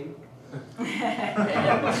campaign.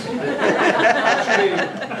 Actually,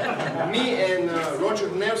 me and Roger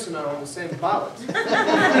Nelson are on the same ballot. So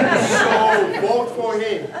vote for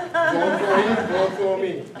him. Vote for him, vote for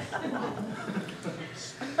me.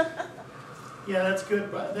 Yeah, that's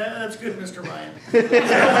good. That's good, Mr. Ryan.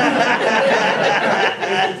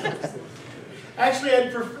 Actually,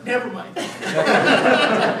 never mind.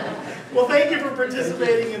 Well, thank you for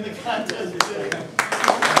participating in the contest today.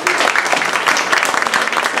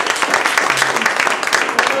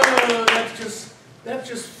 Oh, that's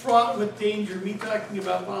just fraught with danger. Me talking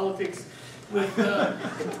about politics with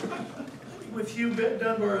Hugh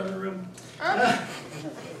Dunbar in the room.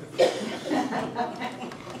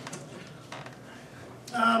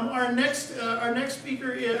 Our next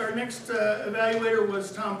evaluator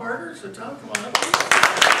was Tom Parker. So Tom, come on up.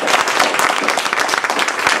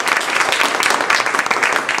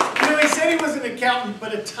 He said he was an accountant,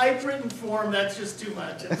 but a typewritten form, that's just too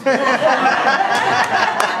much.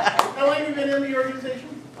 How long have you been in the organization?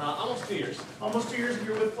 Almost 2 years. Almost 2 years, and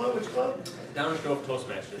you're with which club? Downers Grove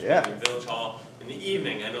Toastmasters. Yeah. In Village Hall in the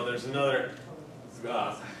evening. I know there's another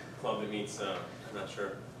club that meets, I'm not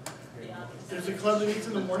sure. Yeah. There's a club that meets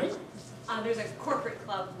in the morning? There's a corporate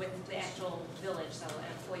club with the actual village, so an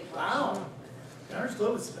employee club. Wow. Downers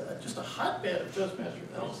Grove is just a hotbed of Toastmasters.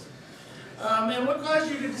 And what caused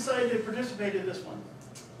you to decide to participate in this one?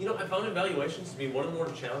 You know, I found evaluations to be one of the more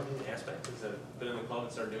challenging aspects as I've been in the club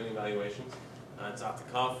and started doing evaluations. It's off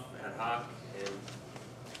the cuff, ad hoc, and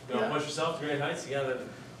you know, push yourself to great heights. You gotta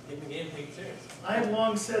get in the game, take it serious. I have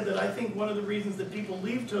long said that I think one of the reasons that people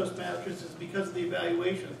leave Toastmasters is because of the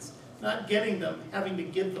evaluations. Not getting them, having to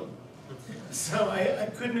give them. So I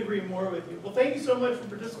couldn't agree more with you. Well, thank you so much for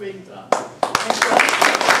participating, Tom. Thanks, Tom.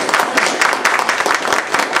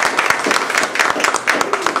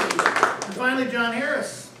 And finally, John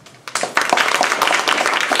Harris.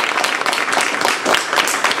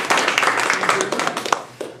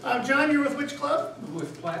 John, you're with which club?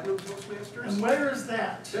 With Platinum Toastmasters. And where is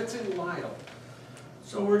that? That's in Lyle.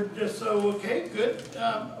 So we're just okay, good.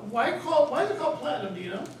 Why is it called Platinum? Do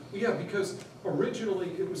you know? Yeah, because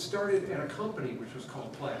originally it was started at a company which was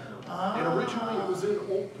called Platinum, and originally it was in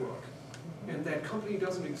Oak Brook, and that company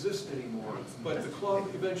doesn't exist anymore. But the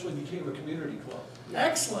club eventually became a community club.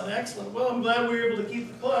 Excellent, excellent. Well, I'm glad we were able to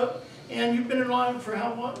keep the club. And you've been in on for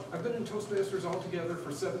how long? I've been in Toastmasters altogether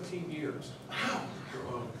for 17 years. Wow.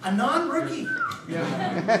 A non-rookie.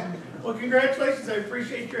 Yeah. Well, congratulations. I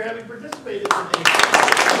appreciate your having participated today.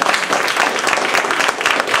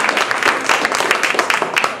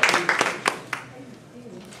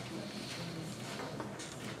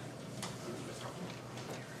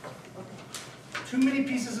 Too many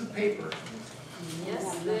pieces of paper.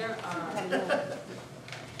 Yes, there are.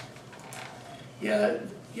 Yeah,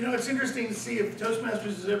 you know, it's interesting to see if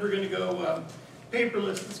Toastmasters is ever going to go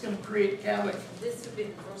paperless. It's going to create havoc. This would be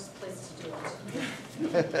the first place to do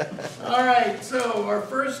it. All right, so our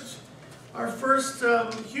first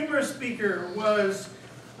humorous speaker was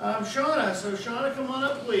Shauna. So Shauna, come on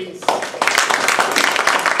up, please.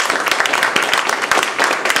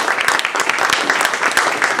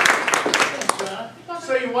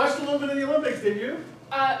 So you watched a little bit of the Olympics, did you?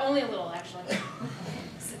 Only a little, actually.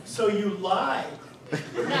 So you lied. No,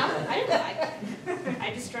 I didn't lie.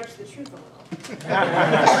 I just stretched the truth a little.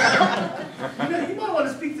 You might want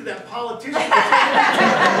to speak to that politician.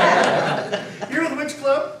 You're with which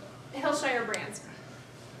club? Hillshire Brands.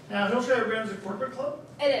 Now, Hillshire Brands is a corporate club?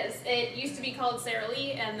 It is. It used to be called Sara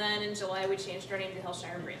Lee, and then in July we changed our name to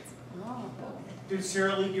Hillshire Brands. Oh. Did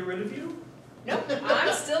Sara Lee get rid of you? Nope,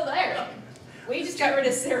 I'm still there. We just got rid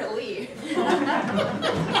of Sara Lee.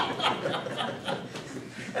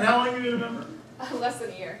 And how long have you been a member? Less than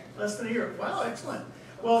a year. Less than a year. Wow, excellent.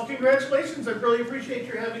 Well, congratulations. I really appreciate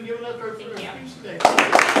your having given us our speech today.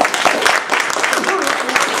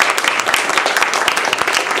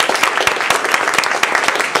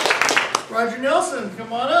 Roger Nelson,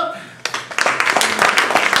 come on up.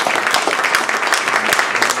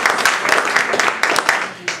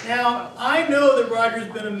 Now, I know that Roger's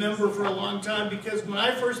been a member for a long time because when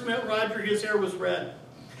I first met Roger, his hair was red.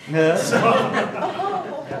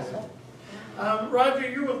 Roger,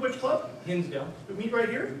 you're with which club? Hinsdale. We meet right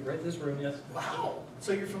here? Right in this room, yes. Wow.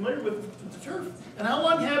 So you're familiar with the turf. And how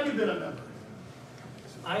long have you been a member?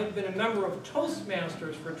 I've been a member of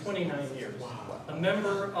Toastmasters for 29 years. Wow. A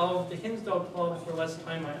member of the Hinsdale Club for less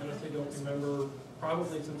time. I honestly don't remember,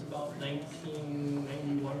 probably since about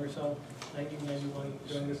 1991 or so. 1991,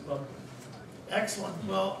 joined this club. Excellent.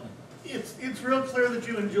 Well, it's real clear that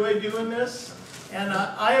you enjoy doing this. And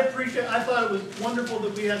I thought it was wonderful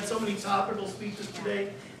that we had so many topical speeches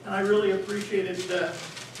today. And I really appreciated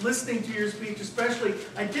listening to your speech, especially.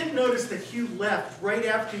 I did notice that Hugh left right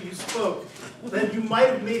after you spoke. Then you might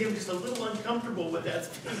have made him just a little uncomfortable with that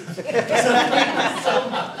speech. So thank you so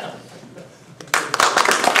much.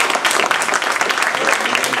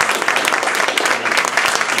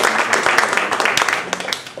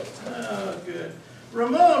 Oh, good.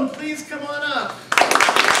 Ramon, please come on up.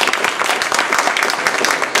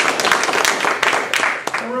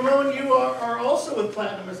 And Ramon, you are also with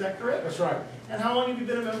Platinum, is that correct? That's right. And how long have you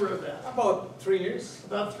been a member of that? About 3 years.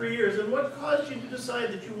 About 3 years. And what caused you to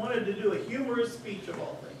decide that you wanted to do a humorous speech of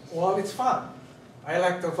all things? Well, it's fun. I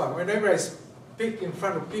like the fun. Whenever I speak in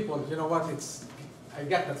front of people, you know what? I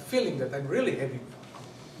get that feeling that I'm really having fun.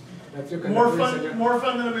 That you can More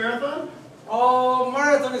fun than a marathon? Oh,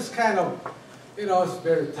 marathon is kind of, you know, it's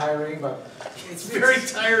very tiring, but it's very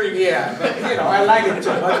tiring. Yeah, but you know, I like it too.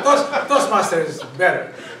 But Toastmasters is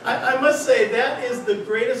better. I must say that is the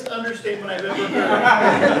greatest understatement I've ever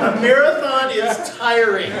heard. A marathon is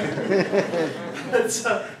tiring.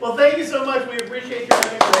 Well, thank you so much. We appreciate your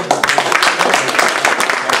having us.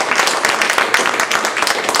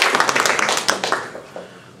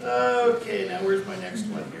 Okay, now where's my next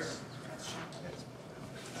one here?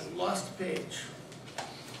 I lost a page.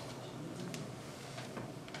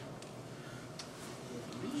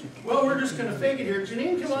 Well, we're just going to fake it here.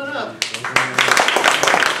 Janine, come on up.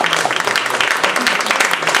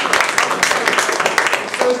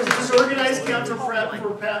 discount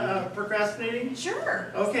for procrastinating?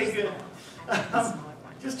 Sure. Okay, good.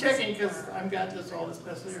 Just checking, because I've got all this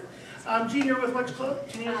mess here. Gene, you're with which club?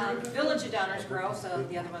 Village of Downers Grove, so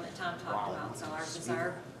the other one that Tom talked about. So ours is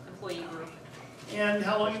our employee group. And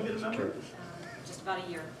how long have you been a member? Just about a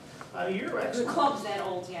year. About a year, The excellent. club's that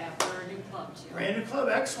old, yeah. We're a new club too. Brand new club,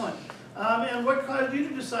 excellent. And what caused you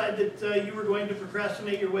to decide that you were going to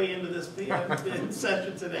procrastinate your way into this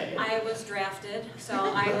session today? I was drafted, so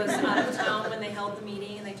I was out of town when they held the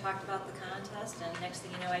meeting and they talked about the contest, and next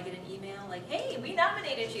thing you know, I get an email like, hey, we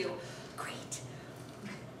nominated you. Great.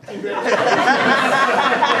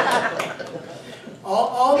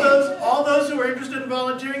 all those who are interested in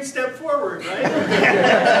volunteering, step forward, right?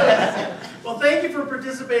 Well, thank you for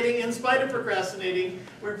participating in spite of procrastinating.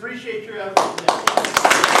 We appreciate your effort today.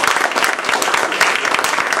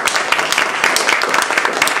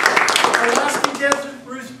 Our last contestant,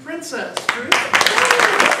 Bruce Princess. Bruce?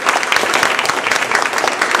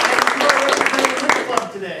 And you are representing which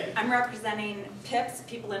club today? I'm representing PIPS,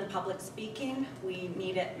 People in Public Speaking. We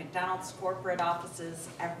meet at McDonald's corporate offices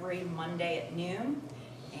every Monday at noon.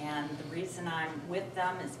 And the reason I'm with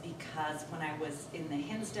them is because when I was in the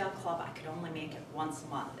Hinsdale Club, I could only make it once a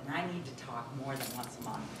month. And I need to talk more than once a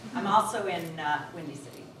month. I'm also in Windy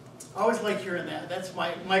City. I always like hearing that. That's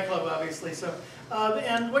my club, obviously. So,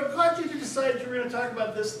 and what caused you to decide you were going to talk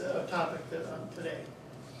about this topic today?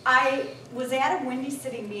 I was at a Windy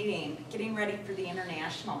City meeting getting ready for the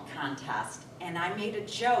international contest, and I made a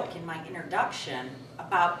joke in my introduction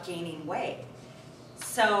about gaining weight.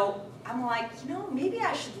 So I'm like, you know, maybe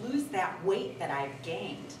I should lose that weight that I've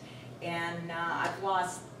gained. And I've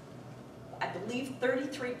lost, I believe,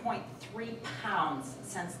 33.3 pounds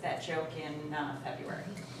since that joke in February.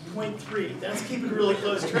 0.3. That's keeping really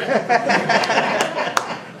close track.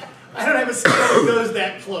 I don't have a scale that goes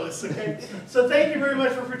that close, okay? So thank you very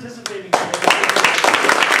much for participating today.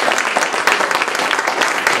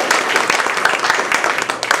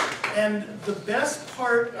 And the best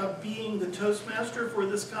part of being the Toastmaster for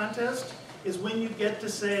this contest is when you get to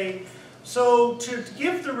say, so to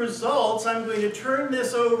give the results, I'm going to turn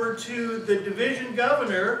this over to the division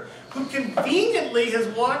governor, who conveniently has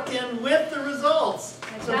walked in with the results.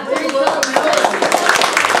 So please welcome him.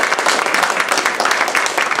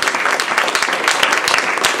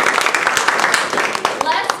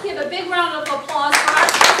 Let's give a big round of applause for our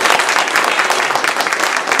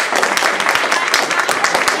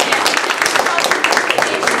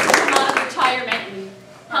come out of retirement and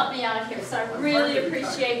help me out here. So I really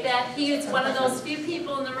appreciate that. He is one of those few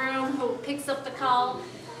people in the room who picks up the call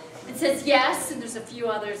and says yes, and there's a few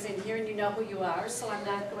others in here, and you know who you are, so I'm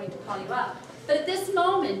not going to call you up. But at this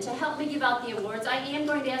moment, to help me give out the awards, I am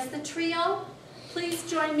going to ask the trio, please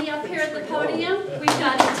join me up here at the podium. We've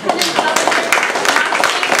got Lieutenant Governor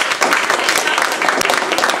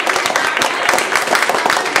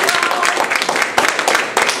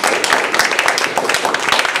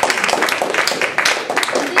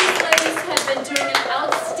these ladies have been doing an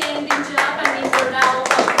outstanding job. I mean, we're now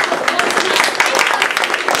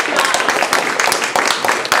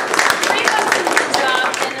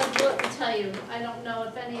I don't know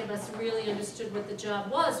if any of us really understood what the job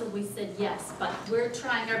was when we said yes, but we're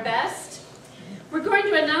trying our best. We're going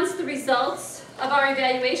to announce the results of our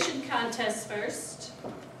evaluation contest first.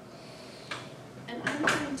 And I'm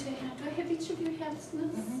going to have, do I have each of you have this?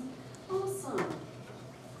 Awesome.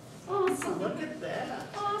 Awesome. Look at that.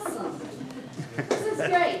 Awesome. This is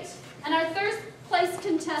great. And our third place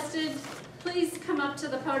contestant, please come up to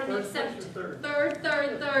the podium. Except third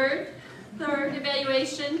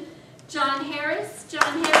evaluation. John Harris. John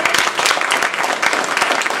Harris.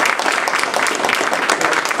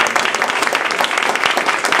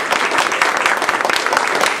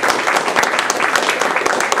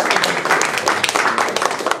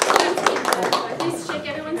 Please shake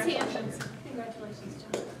everyone's hand. Congratulations,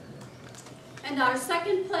 John. And our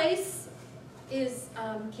second place is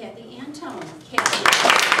Kathy Antone.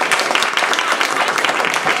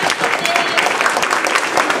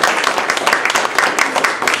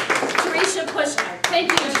 Thank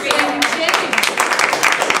you, Teresa.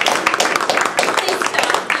 Please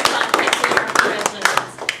stop.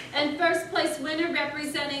 And first place winner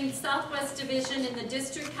representing Southwest Division in the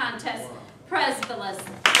district contest, Presbylis.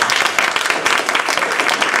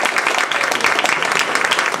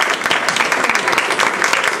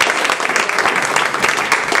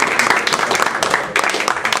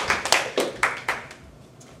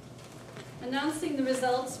 Announcing the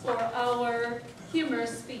results for our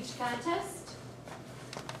humorous speech contest.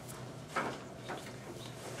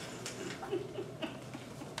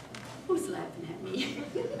 Who's laughing at me?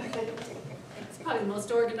 probably the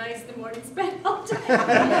most organized the morning's been all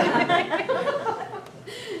day.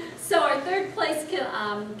 So our third place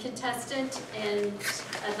contestant, and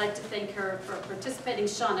I'd like to thank her for participating,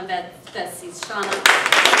 Shauna Vesey. Shauna.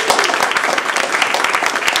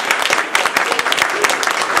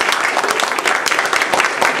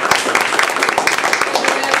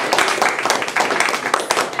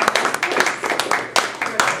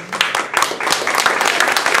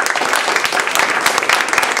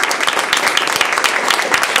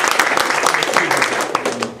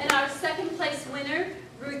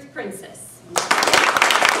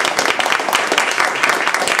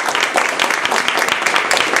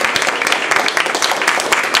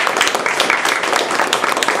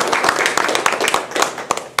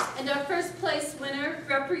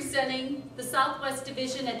 Representing the Southwest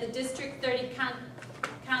Division at the District 30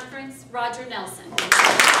 Conference, Roger Nelson.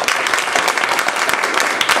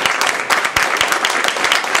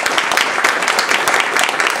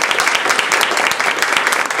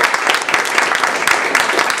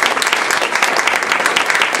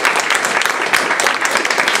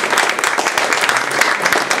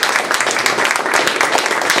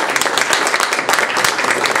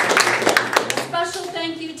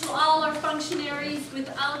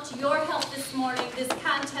 Without your help this morning, this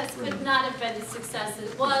contest could not have been a success as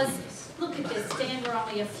it was. Look at this, Dan, we're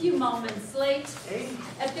only a few moments late.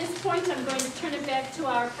 At this point, I'm going to turn it back to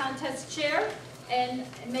our contest chair and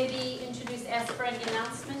maybe ask for any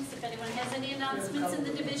announcements, if anyone has any announcements in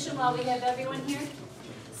the division while we have everyone here.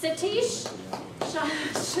 Satish?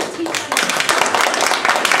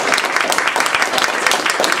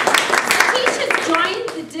 Joined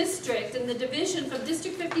the district and the division from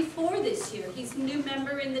District 54 this year. He's a new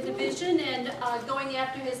member in the division and going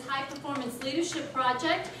after his high performance leadership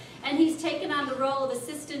project, and he's taken on the role of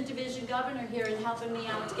assistant division governor here and helping me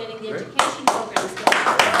out getting the education programs going.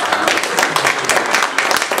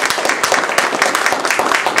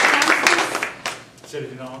 City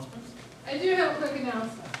announcements? I do have a quick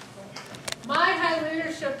announcement. My high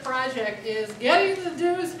leadership project is getting the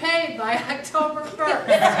dues paid by October 1st.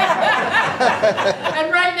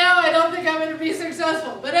 And right now I don't think I'm going to be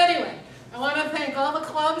successful. But anyway, I want to thank all the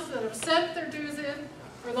clubs that have sent their dues in.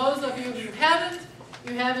 For those of you who haven't,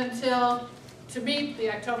 you have until, to meet the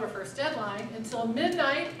October 1st deadline, until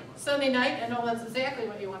midnight, Sunday night. I know that's exactly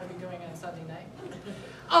what you want to be doing on Sunday night.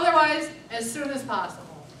 Otherwise, as soon as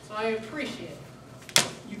possible. So I appreciate it.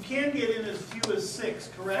 You can get in as few as 6,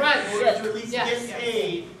 correct? Right. In order to at least get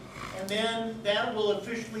paid, and then that will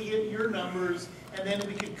officially hit your numbers, and then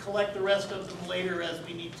we can collect the rest of them later as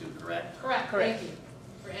we need to, correct? Correct. Thank you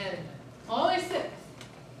for adding that. Only 6.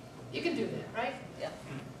 You can do that, right? Yeah.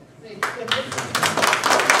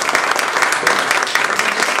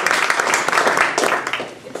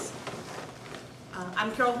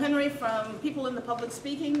 I'm Carol Henry from People in the Public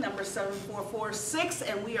Speaking, number 7446,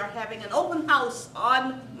 and we are having an open house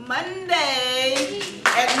on Monday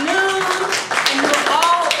at noon, and you're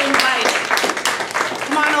all invited.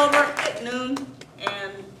 Come on over at noon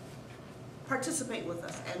and participate with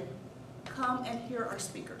us and come and hear our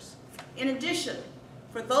speakers. In addition,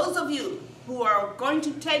 for those of you who are going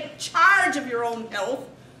to take charge of your own health,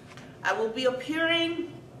 I will be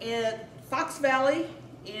appearing in Fox Valley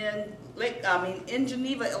in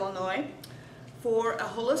Geneva, Illinois, for a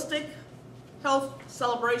holistic health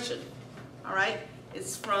celebration. All right,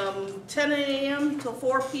 it's from 10 a.m. till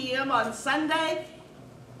 4 p.m. on Sunday.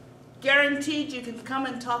 Guaranteed, you can come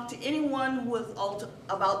and talk to anyone with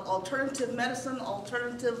about alternative medicine,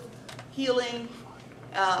 alternative healing,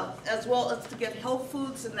 as well as to get health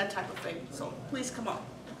foods and that type of thing. So please come on.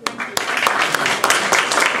 Thank you.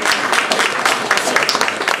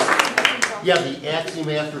 Yeah, the Acme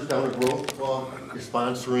Masters down at Grove Club is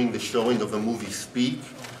sponsoring the showing of the movie Speak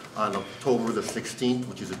on October the 16th,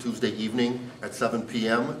 which is a Tuesday evening at 7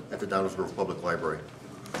 p.m. at the Downers Grove Public Library.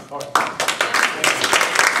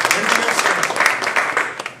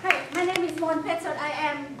 Hi, my name is Mon Petzold. I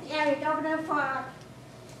am the area governor for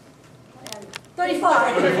 34.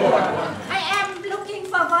 I am looking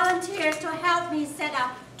for volunteers to help me set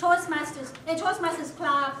up Toastmasters, a Toastmasters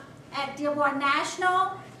club at Dearborn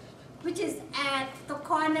National, which is at the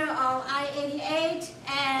corner of I-88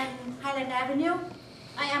 and Highland Avenue.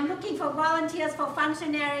 I am looking for volunteers for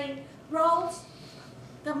functionary roles.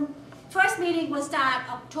 The first meeting will start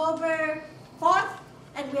October 4th,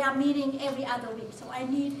 and we are meeting every other week, so I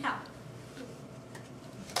need help.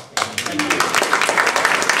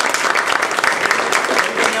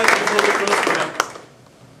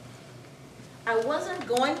 I wasn't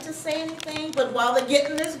going to say anything, but while the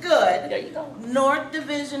getting is good, There you go. North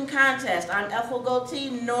Division contest. I'm Ethel Goatee,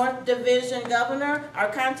 North Division Governor. Our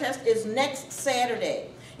contest is next Saturday.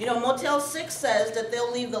 You know, Motel 6 says that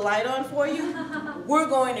they'll leave the light on for you. We're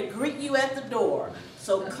going to greet you at the door.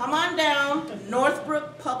 So come on down,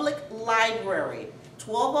 Northbrook Public Library,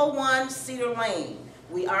 1201 Cedar Lane.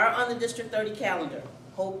 We are on the District 30 calendar.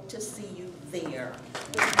 Hope to see you there.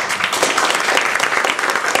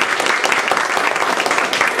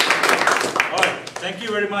 All right, thank you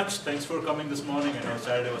very much. Thanks for coming this morning. I know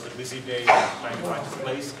Saturday was a busy day trying to find this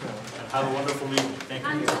place. And have a wonderful evening. Thank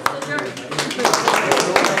you.